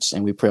reach.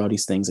 And we pray all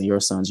these things in your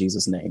Son,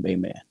 Jesus' name.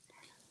 Amen.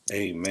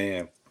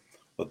 Amen.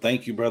 Well,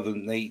 thank you, Brother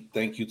Nate.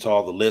 Thank you to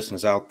all the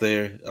listeners out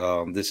there.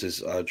 This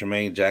is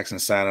Jermaine Jackson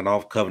signing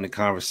off, Covenant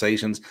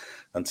Conversations.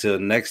 Until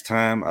next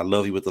time, I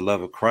love you with the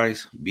love of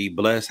Christ. Be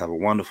blessed. Have a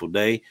wonderful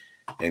day.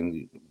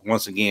 And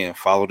once again,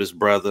 follow this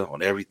brother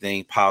on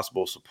everything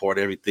possible. Support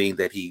everything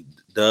that he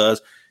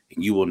does.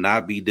 And you will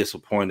not be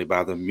disappointed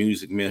by the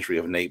music ministry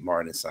of Nate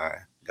Martin and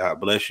S.I.G.N. God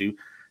bless you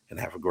and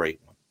have a great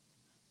one.